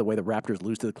humility. By the way, the Raptors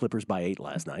lose to the Clippers by 8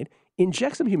 last night.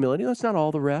 Injects some humility. That's not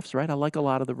all the refs, right? I like a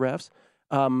lot of the refs.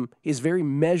 Is very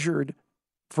measured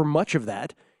for much of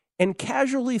that, and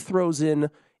casually throws in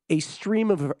a stream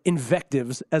of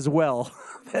invectives as well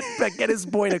that get his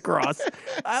point across.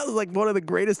 That was like one of the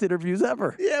greatest interviews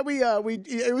ever. Yeah,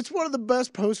 it was one of the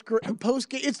best post game.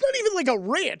 It's not even like a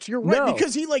rant. You're right,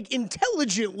 because he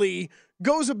intelligently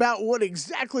goes about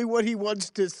exactly what he wants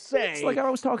to say. It's like I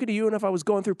was talking to you, and if I was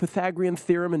going through Pythagorean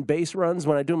theorem and base runs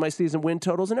when I do my season win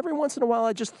totals, and every once in a while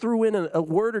I just threw in a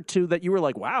word or two that you were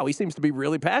like, wow, he seems to be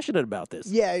really passionate about this.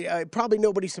 Yeah, probably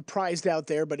nobody's surprised out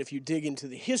there, but if you dig into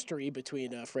the history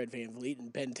between Fred VanVleet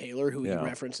and Ben Taylor, who he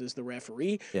references the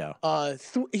referee,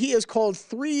 he has called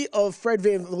 3 of Fred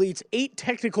VanVleet's 8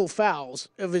 technical fouls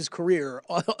of his career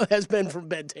has been from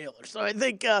Ben Taylor. So I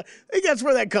think that's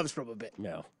where that comes from a bit.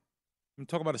 Yeah.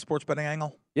 Talk about a sports betting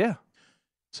angle. Yeah.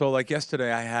 So like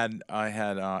yesterday, I had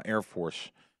Air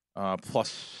Force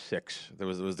 +6. There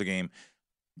was the game.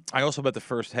 I also bet the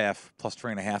first half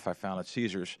 +3.5. I found at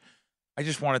Caesars. I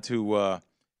just wanted to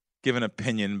give an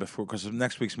opinion because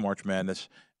next week's March Madness,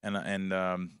 and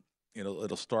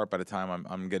it'll start by the time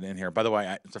I'm getting in here. By the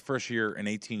way, it's the first year in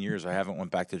 18 years I haven't went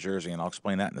back to Jersey, and I'll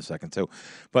explain that in a second too.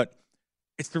 But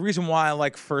it's the reason why I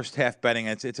like first half betting.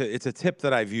 It's a tip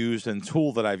that I've used and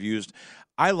tool that I've used.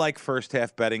 I like first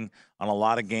half betting on a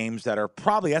lot of games that are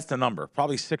that's the number,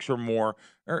 probably 6 or more,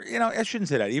 or I shouldn't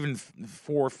say that, even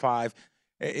 4 or 5.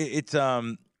 It's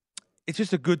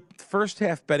just a good first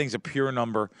half betting is a pure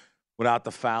number without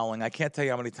the fouling. I can't tell you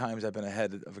how many times I've been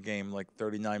ahead of a game like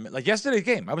 39 minutes. Like yesterday's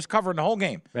game, I was covering the whole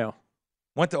game. Yeah.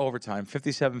 Went to overtime,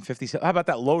 57-57. How about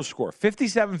that low score?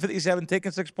 57-57,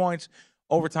 taking 6 points.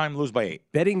 Overtime, lose by 8.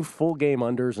 Betting full game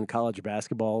unders in college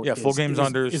basketball full games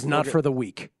unders is not for the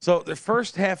weak. So the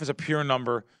first half is a pure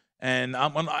number, and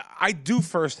I do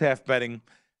first half betting,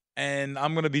 and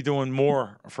I'm going to be doing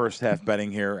more first half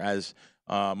betting here as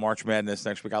March Madness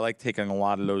next week. I like taking a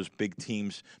lot of those big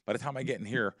teams. By the time I get in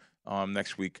here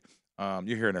next week,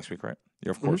 you're here next week, right?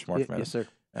 You're, of course, March Madness. Yes,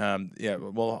 sir.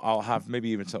 Well, I'll have maybe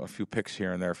even a few picks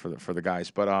here and there for the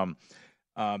guys, but I'm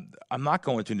not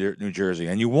going to New Jersey,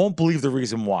 and you won't believe the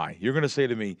reason why. You're going to say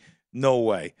to me, no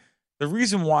way. The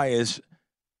reason why is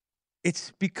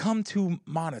it's become too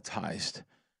monetized.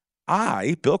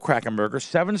 Bill Krakenberger,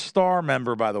 7-star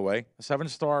member, by the way.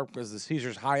 7-star is the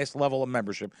Caesars highest level of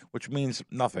membership, which means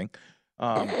nothing.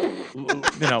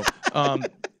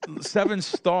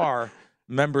 7-star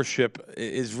membership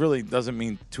is really doesn't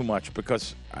mean too much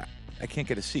because I can't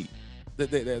get a seat.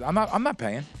 I'm not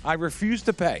paying. I refuse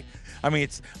to pay. I mean,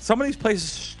 some of these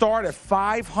places start at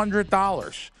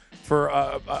 $500 for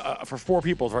 4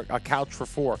 people, for a couch for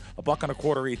 4,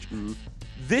 $1.25 each. Mm-hmm.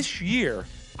 This year,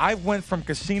 I went from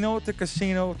casino to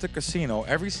casino to casino,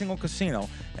 every single casino,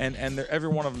 and every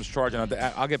one of them is charging.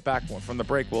 I'll get back from the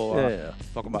break. We'll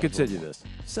talk about Continue this.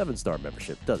 7-star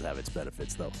membership does have its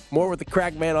benefits, though. More with the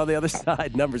crack man on the other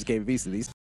side. Numbers game Visa these.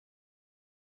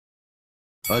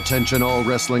 Attention all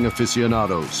wrestling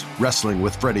aficionados. Wrestling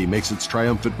with Freddie makes its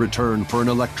triumphant return for an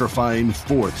electrifying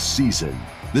 4th season.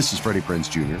 This is Freddie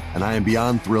Prinze Jr., and I am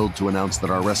beyond thrilled to announce that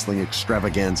our wrestling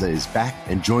extravaganza is back,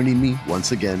 and joining me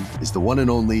once again is the one and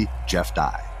only Jeff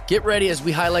Dye. Get ready as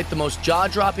we highlight the most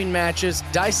jaw-dropping matches,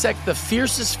 dissect the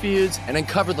fiercest feuds, and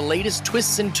uncover the latest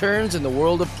twists and turns in the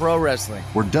world of pro wrestling.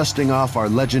 We're dusting off our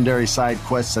legendary side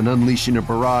quests and unleashing a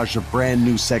barrage of brand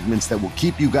new segments that will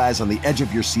keep you guys on the edge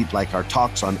of your seat like our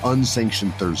talks on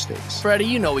Unsanctioned Thursdays. Freddie,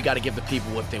 you know we got to give the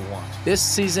people what they want. This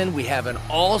season, we have an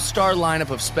all-star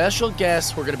lineup of special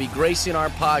guests who are going to be gracing our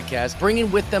podcast,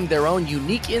 bringing with them their own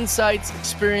unique insights,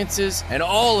 experiences, and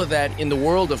all of that in the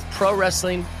world of pro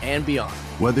wrestling and beyond.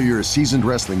 Whether you're a seasoned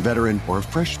wrestling veteran or a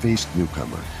fresh-faced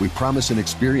newcomer, we promise an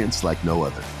experience like no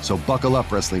other. So buckle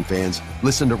up, wrestling fans.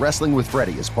 Listen to Wrestling with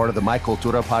Freddie as part of the My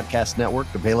Cultura Podcast Network,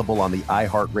 available on the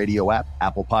iHeartRadio app,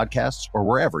 Apple Podcasts, or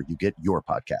wherever you get your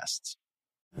podcasts.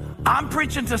 I'm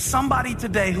preaching to somebody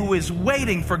today who is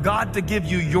waiting for God to give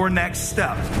you your next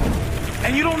step.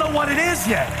 And you don't know what it is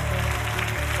yet.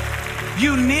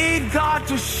 You need God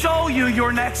to show you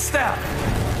your next step.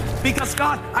 Because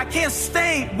God, I can't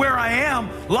stay where I am,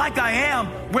 like I am,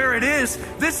 where it is.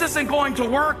 This isn't going to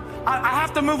work. I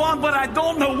have to move on, but I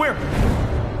don't know where.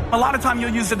 A lot of time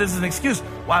you'll use it as an excuse.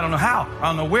 Well, I don't know how. I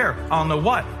don't know where. I don't know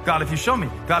what. God, if you show me.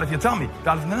 God, if you tell me.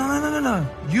 God, if... No.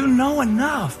 You know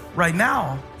enough right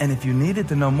now. And if you needed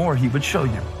to know more, he would show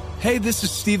you. Hey, this is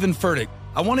Stephen Furtick.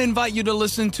 I want to invite you to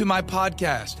listen to my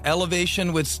podcast,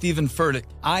 Elevation with Stephen Furtick.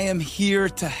 I am here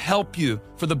to help you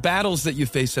for the battles that you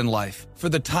face in life, for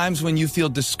the times when you feel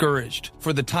discouraged,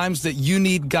 for the times that you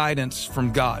need guidance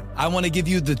from God. I want to give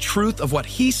you the truth of what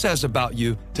he says about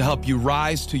you to help you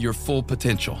rise to your full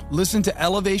potential. Listen to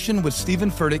Elevation with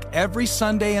Stephen Furtick every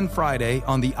Sunday and Friday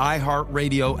on the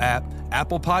iHeartRadio app,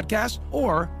 Apple Podcasts,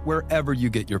 or wherever you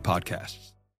get your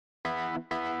podcasts.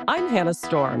 I'm Hannah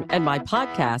Storm, and my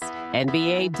podcast,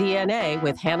 NBA DNA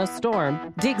with Hannah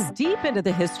Storm, digs deep into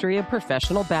the history of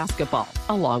professional basketball,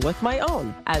 along with my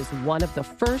own, as one of the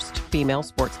first female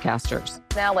sportscasters.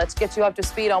 Now let's get you up to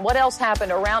speed on what else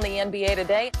happened around the NBA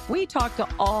today. We talked to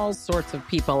all sorts of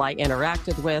people I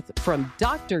interacted with, from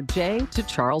Dr. J to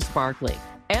Charles Barkley,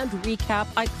 and recap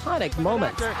iconic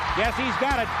moments. Yes, he's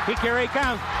got it. Here he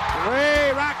comes.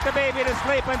 Way rock the baby to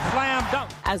sleep and slam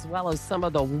dunk. As well as some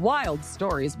of the wild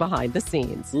stories behind the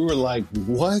scenes. We were like,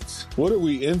 what? What are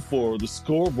we in for? The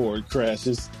scoreboard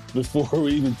crashes before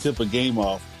we even tip a game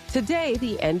off. Today,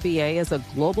 the NBA is a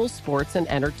global sports and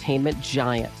entertainment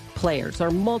giant. Players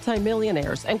are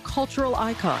multimillionaires and cultural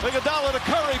icons. Iguodala to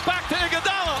Curry, back to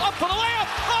Iguodala, up for the layup.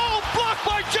 Oh, blocked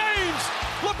by James.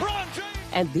 LeBron James.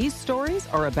 And these stories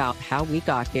are about how we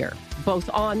got here, both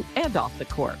on and off the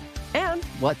court. And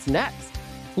what's next?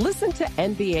 Listen to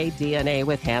NBA DNA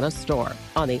with Hannah Storm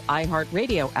on the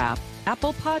iHeartRadio app,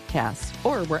 Apple Podcasts,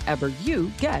 or wherever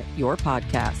you get your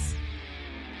podcasts.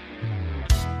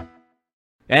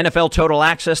 NFL Total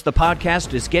Access, the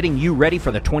podcast, is getting you ready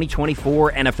for the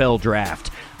 2024 NFL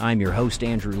Draft. I'm your host,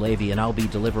 Andrew Levy, and I'll be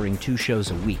delivering 2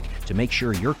 shows a week to make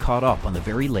sure you're caught up on the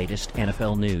very latest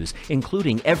NFL news,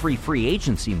 including every free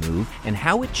agency move and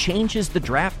how it changes the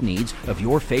draft needs of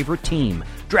your favorite team.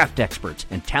 Draft experts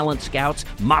and talent scouts,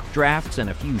 mock drafts, and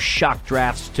a few shock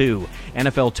drafts, too.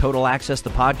 NFL Total Access, the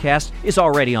podcast, is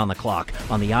already on the clock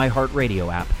on the iHeartRadio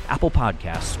app, Apple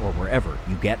Podcasts, or wherever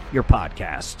you get your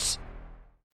podcasts.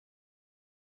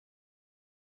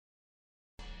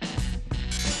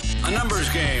 A numbers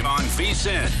game on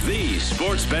VSiN, the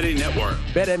Sports Betting Network.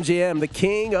 BetMGM, the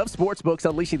king of sportsbooks,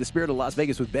 unleashing the spirit of Las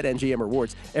Vegas with BetMGM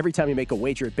rewards. Every time you make a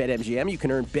wager at BetMGM, you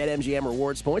can earn BetMGM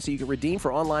rewards points so you can redeem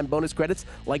for online bonus credits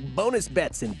like bonus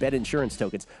bets and bet insurance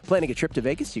tokens. Planning a trip to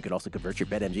Vegas, you can also convert your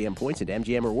BetMGM points into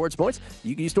MGM rewards points.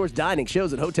 You can use towards dining,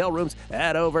 shows, and hotel rooms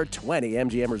at over 20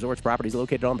 MGM resorts properties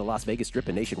located on the Las Vegas Strip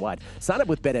and nationwide. Sign up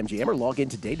with BetMGM or log in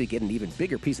today to get an even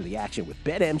bigger piece of the action with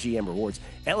BetMGM rewards.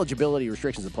 Eligibility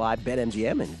restrictions apply.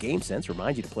 BetMGM and GameSense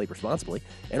remind you to play responsibly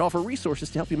and offer resources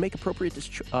to help you make appropriate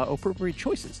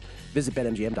choices. Visit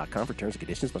BetMGM.com for terms and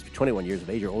conditions. Must be 21 years of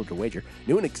age or older to wager.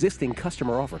 New and existing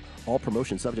customer offer. All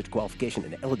promotions subject to qualification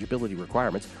and eligibility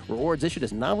requirements. Rewards issued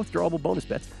as non-withdrawable bonus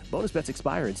bets. Bonus bets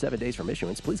expire in 7 days from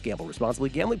issuance. Please gamble responsibly.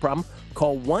 Gambling problem?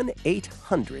 Call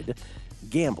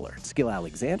 1-800-GAMBLER. It's Skill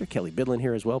Alexander, Kelly Bidlin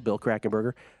here as well, Bill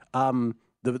Krackenberger.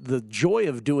 The joy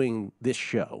of doing this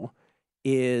show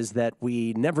is that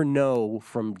we never know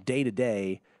from day to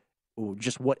day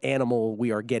just what animal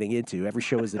we are getting into. Every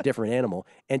show is a different animal.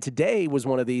 And today was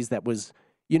one of these that was,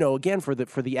 again, for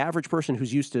the average person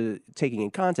who's used to taking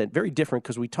in content, very different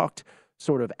because we talked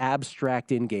sort of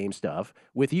abstract in-game stuff.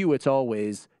 With you, it's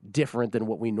always different than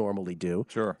what we normally do.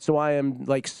 Sure. So I am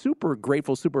super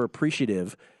grateful, super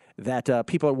appreciative that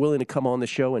people are willing to come on the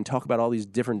show and talk about all these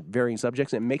different varying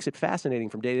subjects. And it makes it fascinating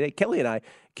from day to day.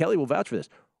 Kelly will vouch for this.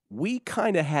 We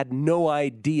kind of had no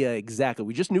idea exactly.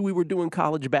 We just knew we were doing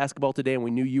college basketball today, and we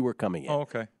knew you were coming in. Oh,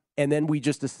 okay. And then we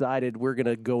just decided we're going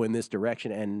to go in this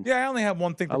direction. And I only have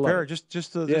one thing prepared,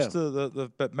 just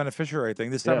the beneficiary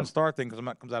thing, the 7-star thing, because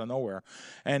it comes out of nowhere.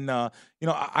 And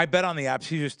I bet on the app.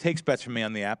 Caesars takes bets from me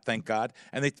on the app, thank God.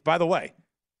 And by the way,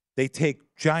 they take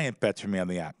giant bets from me on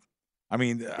the app. I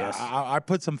mean, yes. I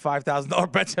put some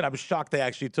 $5,000 bets in. I was shocked they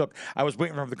actually took. I was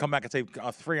waiting for them to come back and say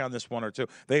 3 on this one or 2.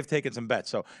 They've taken some bets.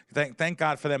 So thank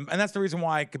God for them. And that's the reason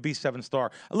why I could be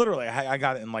 7-star. Literally, I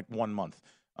got it in 1 month.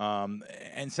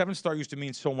 And 7-star used to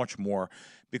mean so much more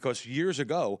because years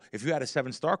ago, if you had a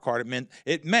 7-star card,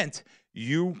 it meant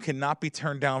you cannot be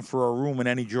turned down for a room in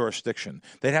any jurisdiction.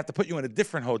 They'd have to put you in a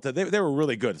different hotel. They were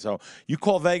really good. So you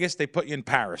call Vegas, they put you in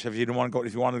Paris if you didn't want to go.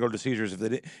 If you wanted to go to Caesars,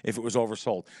 if it was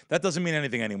oversold, that doesn't mean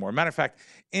anything anymore. Matter of fact,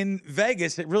 in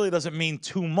Vegas, it really doesn't mean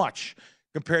too much.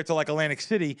 Compared to Atlantic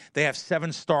City, they have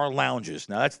 7-star lounges.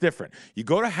 Now, that's different. You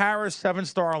go to Harrah's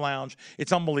 7-star lounge,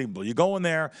 it's unbelievable. You go in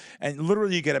there, and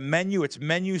literally you get a menu. It's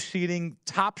menu seating,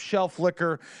 top shelf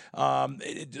liquor.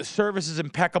 The service is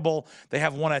impeccable. They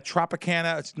have one at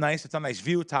Tropicana. It's nice. It's a nice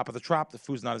view, top of the Trop. The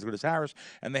food's not as good as Harrah's.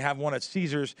 And they have one at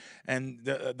Caesars. And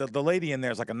the lady in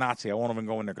there is like a Nazi. I won't even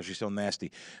go in there because she's so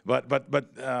nasty. But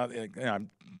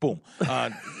boom.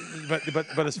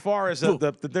 But as far as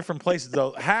the different places,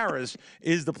 though, Harrah's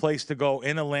is the place to go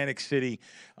in Atlantic City.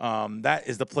 That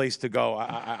is the place to go.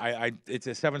 It's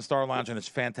a 7-star lounge, and it's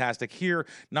fantastic. Here,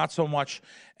 not so much.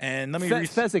 And let me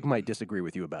Fezzik might disagree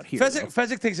with you about here.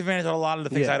 Fezzik takes advantage of a lot of the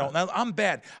things I don't. Now, I'm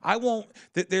bad. I won't.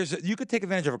 You could take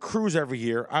advantage of a cruise every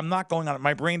year. I'm not going on it.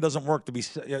 My brain doesn't work to be.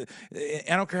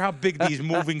 I don't care how big these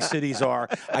moving cities are.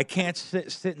 I can't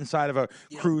sit inside of a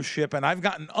cruise ship. And I've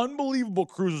gotten unbelievable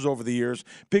cruises over the years.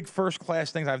 Big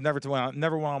first-class things. I've never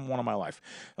went on one in my life.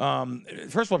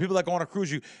 First of all, people that go on a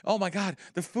cruise, oh my God,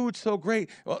 the food's so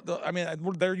great. Well,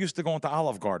 they're used to going to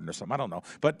Olive Garden or something. I don't know,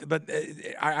 but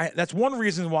that's one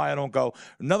reason why I don't go.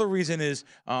 Another reason is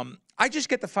I just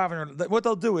get the 500. What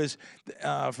they'll do is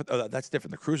that's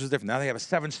different. The cruise is different. Now they have a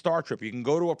 7-star trip. You can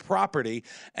go to a property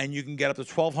and you can get up to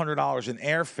 $1,200 in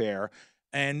airfare.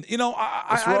 And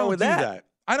I don't do that.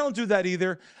 I don't do that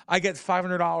either. I get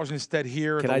 $500 instead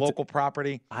here at the local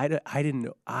property. I didn't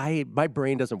know. My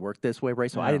brain doesn't work this way,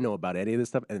 right? So I didn't know about any of this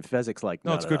stuff. And Fezzik's like,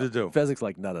 no, it's good to do. Fezzik's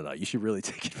like, no. You should really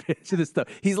take advantage of this stuff.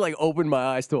 He's like opened my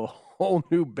eyes to a whole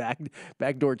new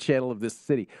backdoor channel of this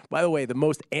city. By the way, the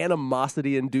most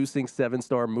animosity-inducing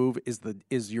 7-star move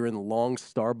is you're in the long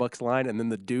Starbucks line, and then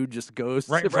the dude just goes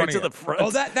right to the front.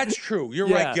 Oh, that's true. You're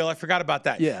right, Gil. I forgot about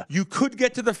that. Yeah. You could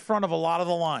get to the front of a lot of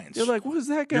the lines. You're like, what is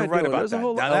that guy doing? You're right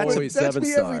doing? about that. That's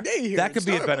me every day here. That could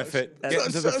be a benefit.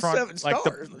 Getting to the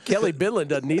front. Kelly Bidlin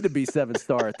doesn't need to be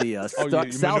 7-star at the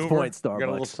South Point Starbucks. You got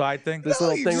a little side thing? This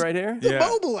little thing right here? The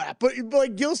mobile app. But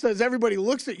like Gil says, everybody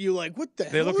looks at you like, what the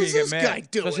hell is this guy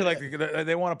doing? Especially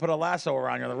they want to put a lasso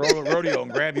around you on the rodeo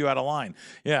and grab you out of line.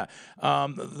 Yeah.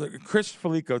 Chris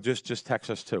Felico just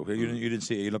texted us, too. You didn't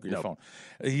see it. You look at your phone.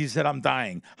 He said, I'm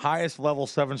dying. Highest level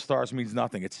 7 stars means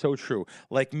nothing. It's so true.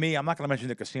 Like me, I'm not going to mention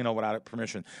the casino without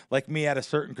permission. Like me at a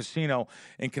certain casino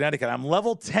in Connecticut, I'm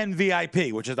level 10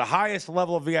 VIP, which is the highest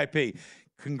level of VIP.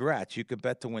 Congrats. You could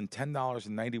bet to win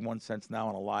 $10.91 now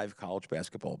on a live college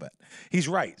basketball bet. He's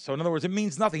right. So, in other words, it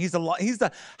means nothing. He's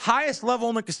the highest level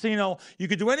in the casino. You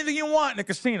could do anything you want in the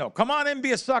casino. Come on in,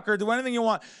 be a sucker, do anything you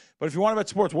want. But if you want to bet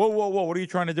sports, whoa, what are you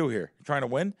trying to do here? You trying to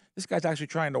win? This guy's actually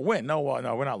trying to win. No, we're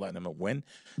not letting him win.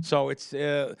 So it's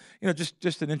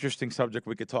just an interesting subject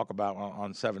we could talk about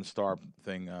on 7-star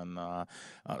thing. On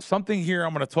something here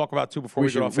I'm going to talk about too before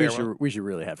we get off air. We should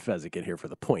really have Fezzik in here for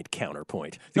the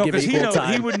counterpoint. No, because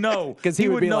he would know. Because he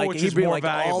would be like,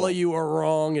 all of you are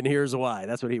wrong, and here's why.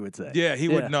 That's what he would say. Yeah, he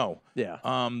would know. Yeah.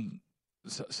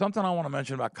 Something I want to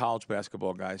mention about college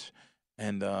basketball, guys,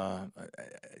 and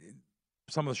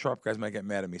some of the sharp guys might get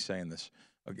mad at me saying this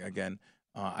again.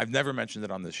 I've never mentioned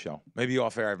it on this show. Maybe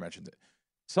off air I've mentioned it.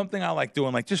 Something I like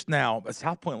doing, like just now,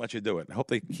 South Point lets you do it. I hope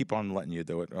they keep on letting you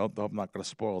do it. I hope I'm not going to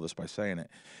spoil this by saying it.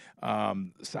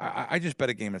 So I just bet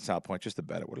a game at South Point just to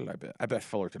bet it. What did I bet? I bet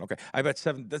Fullerton. Okay, I bet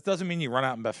 7. That doesn't mean you run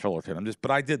out and bet Fullerton.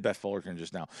 But I did bet Fullerton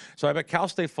just now. So I bet Cal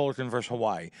State Fullerton versus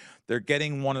Hawaii. They're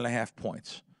getting 1.5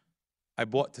 points. I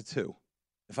bought to 2.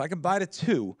 If I can buy to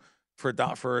 2,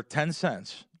 for 10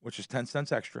 cents, which is 10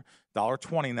 cents extra,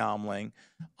 $1.20 now I'm laying,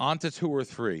 onto 2 or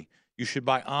 3. You should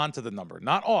buy onto the number,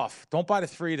 not off. Don't buy the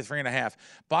 3 to 3.5.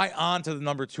 Buy onto the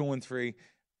number 2 and 3.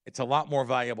 It's a lot more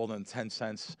valuable than 10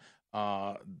 cents.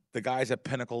 The guys at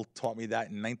Pinnacle taught me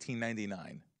that in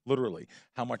 1999, literally,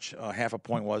 how much half a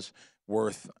point was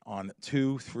worth on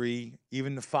 2, 3,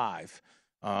 even the 5.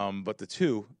 But the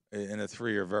 2 and the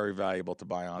 3 are very valuable to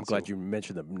buy on. I'm glad you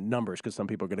mentioned the numbers because some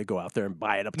people are going to go out there and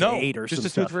buy it up to 8 or just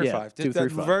some a 2, 3, or 5. 2, 3,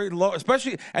 5. Very low,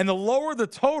 especially, and the lower the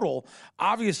total,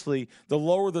 obviously, the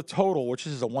lower the total, which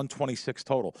is a 126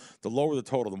 total, the lower the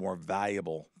total, the more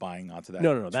valuable buying onto that.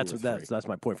 No. That's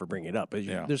my point for bringing it up. There's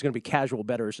going to be casual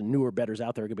bettors and newer bettors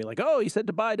out there going to be like, oh, he said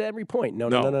to buy to every point. No.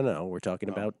 We're talking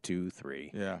about 2,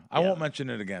 3. Yeah, I won't mention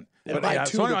it again. But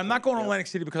anyway, I'm not going to Atlantic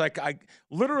City because I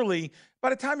literally,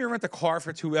 by the time you rent a car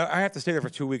for 2 weeks, I have to stay there for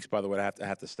 2 weeks, by the way. I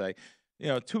have to stay.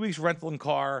 2 weeks rental in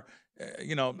car.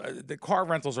 The car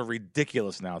rentals are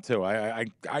ridiculous now too.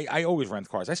 I always rent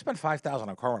cars. I spent $5,000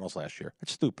 on car rentals last year.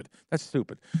 That's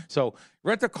stupid. So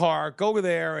rent a car, go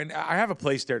there, and I have a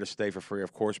place there to stay for free,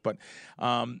 of course. But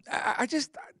I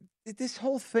just this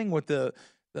whole thing with the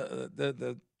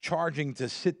charging to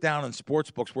sit down in sports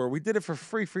books where we did it for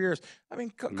free for years. I mean,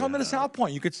 come to South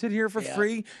Point. You could sit here for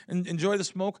free and enjoy the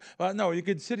smoke. No, you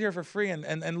could sit here for free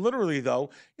and literally, though,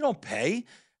 you don't pay.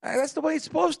 That's the way it's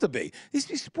supposed to be.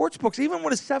 These sports books, even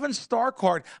with a 7-star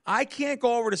card, I can't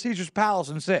go over to Caesar's Palace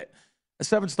and sit. A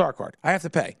 7-star card. I have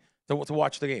to pay to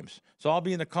watch the games. So I'll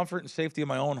be in the comfort and safety of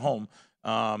my own home.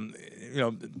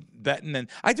 Betting, and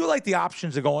I do like the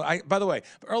options of going. By the way,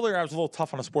 earlier I was a little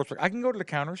tough on a sports book. I can go to the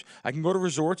counters. I can go to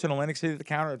resorts in Atlantic City at the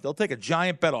counter. They'll take a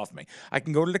giant bet off me. I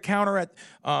can go to the counter at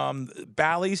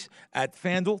Bally's at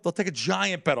FanDuel. They'll take a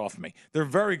giant bet off me. They're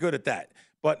very good at that.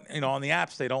 But, on the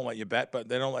apps, they don't let you bet, but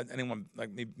they don't let anyone like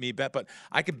me bet. But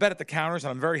I can bet at the counters, and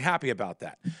I'm very happy about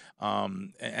that.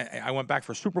 I went back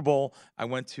for Super Bowl. I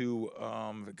went to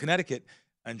Connecticut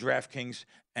and DraftKings,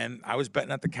 and I was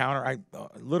betting at the counter. I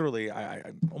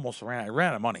almost ran. I ran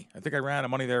out of money. I think I ran out of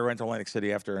money there. I went to Atlantic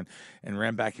City after and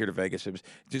ran back here to Vegas. It was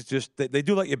just they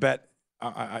do let you bet.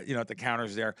 At the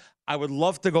counters there. I would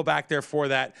love to go back there for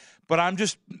that, but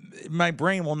my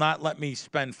brain will not let me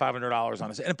spend $500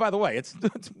 on it. And by the way, it's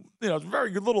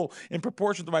very little in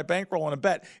proportion to my bankroll on a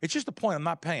bet. It's just the point. I'm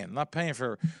not paying. I'm not paying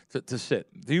to sit.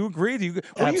 Do you agree? What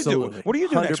Absolutely. do you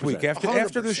do next week 100%.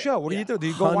 after the show? What do you do? Do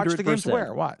you go watch the games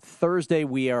where? What? Thursday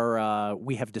we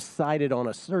have decided on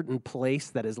a certain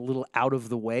place that is a little out of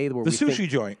the way. Where the sushi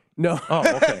joint. No. Oh,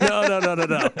 okay.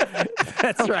 No.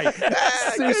 That's right.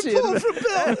 Sushi.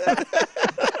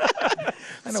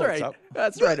 That's right.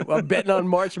 That's right. I'm betting on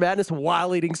March Madness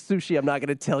while eating sushi. I'm not going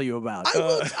to tell you about.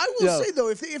 I will say though,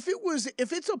 if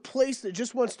it's a place that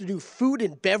just wants to do food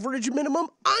and beverage minimum,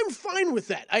 I'm fine with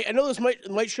that. I know this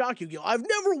might shock you, Gil. I've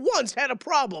never once had a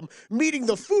problem meeting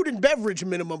the food and beverage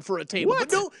minimum for a table. What?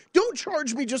 But don't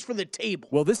charge me just for the table.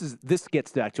 Well, this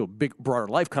gets back to a big, broader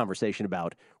life conversation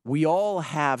about we all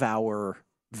have our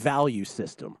value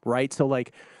system, right? So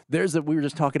like we were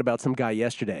just talking about some guy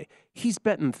yesterday. He's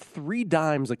betting 3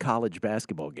 dimes a college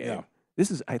basketball game. Yeah.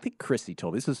 This is, I think Chrissy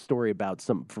told me, this is a story about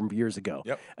from years ago.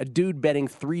 Yep. A dude betting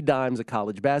 3 dimes a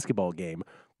college basketball game,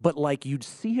 but like you'd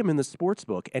see him in the sports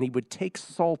book and he would take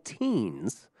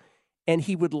saltines and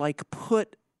he would like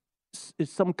put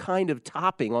some kind of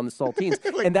topping on the saltines,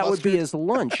 like and that would be his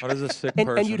lunch. What is a sick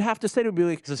person? And you'd have to say to him, be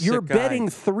like, you're betting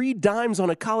 3 dimes on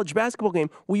a college basketball game.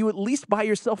 Will you at least buy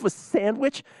yourself a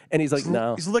sandwich? And he's like,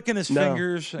 no. He's licking his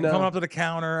fingers and coming up to the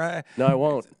counter. No, I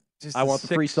won't. I want the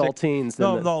free saltines.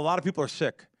 No, a lot of people are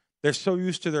sick. They're so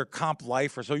used to their comp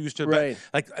life or so used to bet.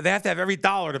 Like they have to have every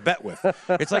dollar to bet with.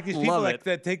 It's like these people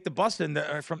that take the bus in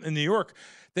New York.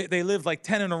 They live like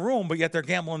 10 in a room, but yet they're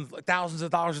gambling thousands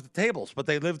of dollars at the tables. But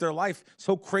they live their life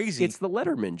so crazy. It's the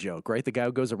Letterman joke, right? The guy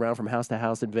who goes around from house to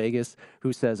house in Vegas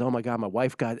who says, "Oh my God, my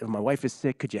wife is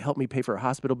sick. Could you help me pay for her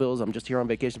hospital bills? I'm just here on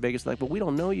vacation in Vegas." Like, well, we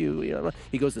don't know you.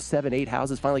 He goes to 7, 8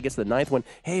 houses. Finally gets to the 9th one.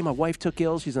 Hey, my wife took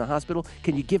ill. She's in the hospital.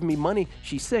 Can you give me money?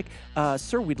 She's sick.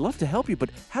 Sir, we'd love to help you, but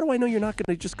how do I know you're not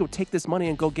going to just go take this money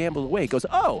and go gamble away? He goes,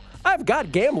 "Oh, I've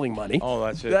got gambling money." Oh,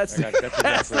 that's it. That's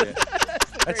exactly it.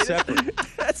 That's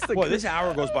separate. Boy, this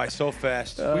hour goes by so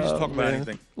fast. We just talk about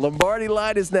anything. Lombardi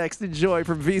Line is next. Enjoy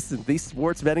from VSiN, the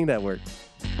Sports Betting Network.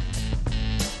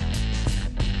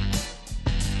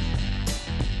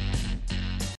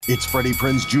 It's Freddie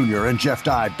Prinze Jr. and Jeff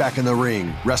Dye back in the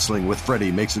ring. Wrestling with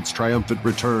Freddie makes its triumphant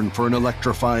return for an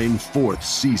electrifying 4th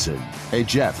season. Hey,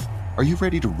 Jeff, Are you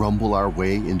ready to rumble our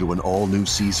way into an all-new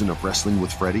season of Wrestling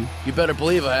with Freddie? You better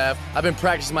believe I have. I've been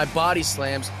practicing my body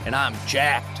slams, and I'm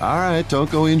jacked. All right,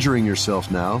 don't go injuring yourself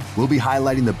now. We'll be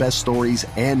highlighting the best stories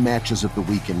and matches of the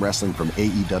week in wrestling from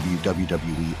AEW,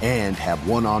 WWE, and have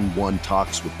one-on-one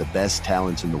talks with the best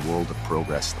talents in the world of pro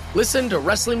wrestling. Listen to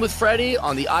Wrestling with Freddie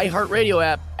on the iHeartRadio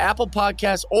app, Apple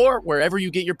Podcasts, or wherever you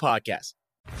get your podcasts.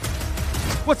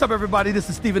 What's up, everybody? This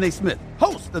is Stephen A. Smith,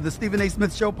 host of the Stephen A.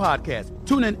 Smith Show podcast.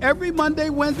 Tune in every Monday,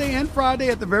 Wednesday, and Friday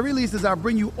at the very least as I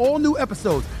bring you all new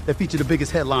episodes that feature the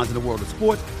biggest headlines in the world of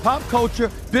sports, pop culture,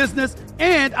 business,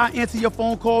 and I answer your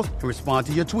phone calls and respond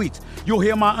to your tweets. You'll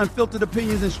hear my unfiltered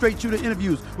opinions and straight-shooter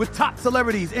interviews with top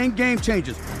celebrities and game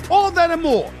changers. All that and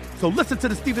more. So listen to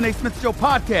the Stephen A. Smith Show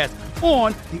podcast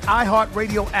on the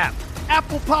iHeartRadio app,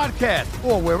 Apple Podcasts,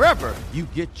 or wherever you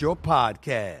get your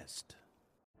podcast.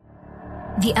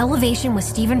 The Elevation with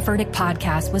Stephen Furtick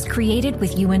podcast was created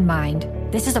with you in mind.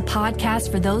 This is a podcast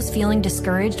for those feeling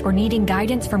discouraged or needing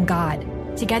guidance from God.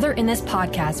 Together in this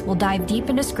podcast, we'll dive deep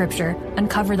into Scripture,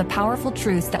 uncover the powerful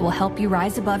truths that will help you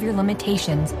rise above your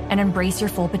limitations and embrace your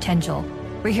full potential.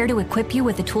 We're here to equip you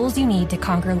with the tools you need to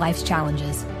conquer life's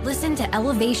challenges. Listen to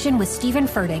Elevation with Stephen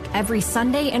Furtick every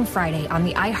Sunday and Friday on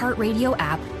the iHeartRadio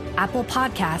app, Apple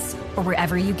Podcasts, or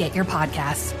wherever you get your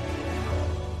podcasts.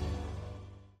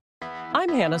 I'm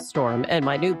Hannah Storm, and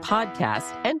my new podcast,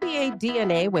 NBA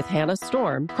DNA with Hannah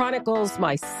Storm, chronicles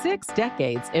my 6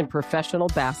 decades in professional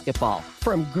basketball.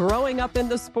 From growing up in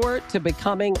the sport to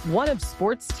becoming one of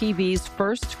sports TV's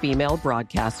first female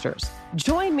broadcasters.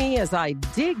 Join me as I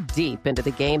dig deep into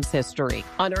the game's history,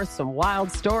 unearth some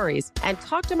wild stories, and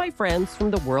talk to my friends from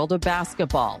the world of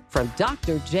basketball, from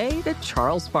Dr. J to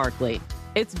Charles Barkley.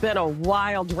 It's been a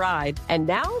wild ride, and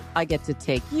now I get to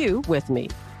take you with me.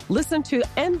 Listen to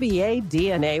NBA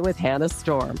DNA with Hannah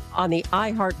Storm on the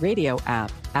iHeartRadio app,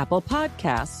 Apple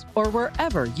Podcasts, or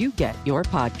wherever you get your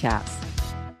podcasts.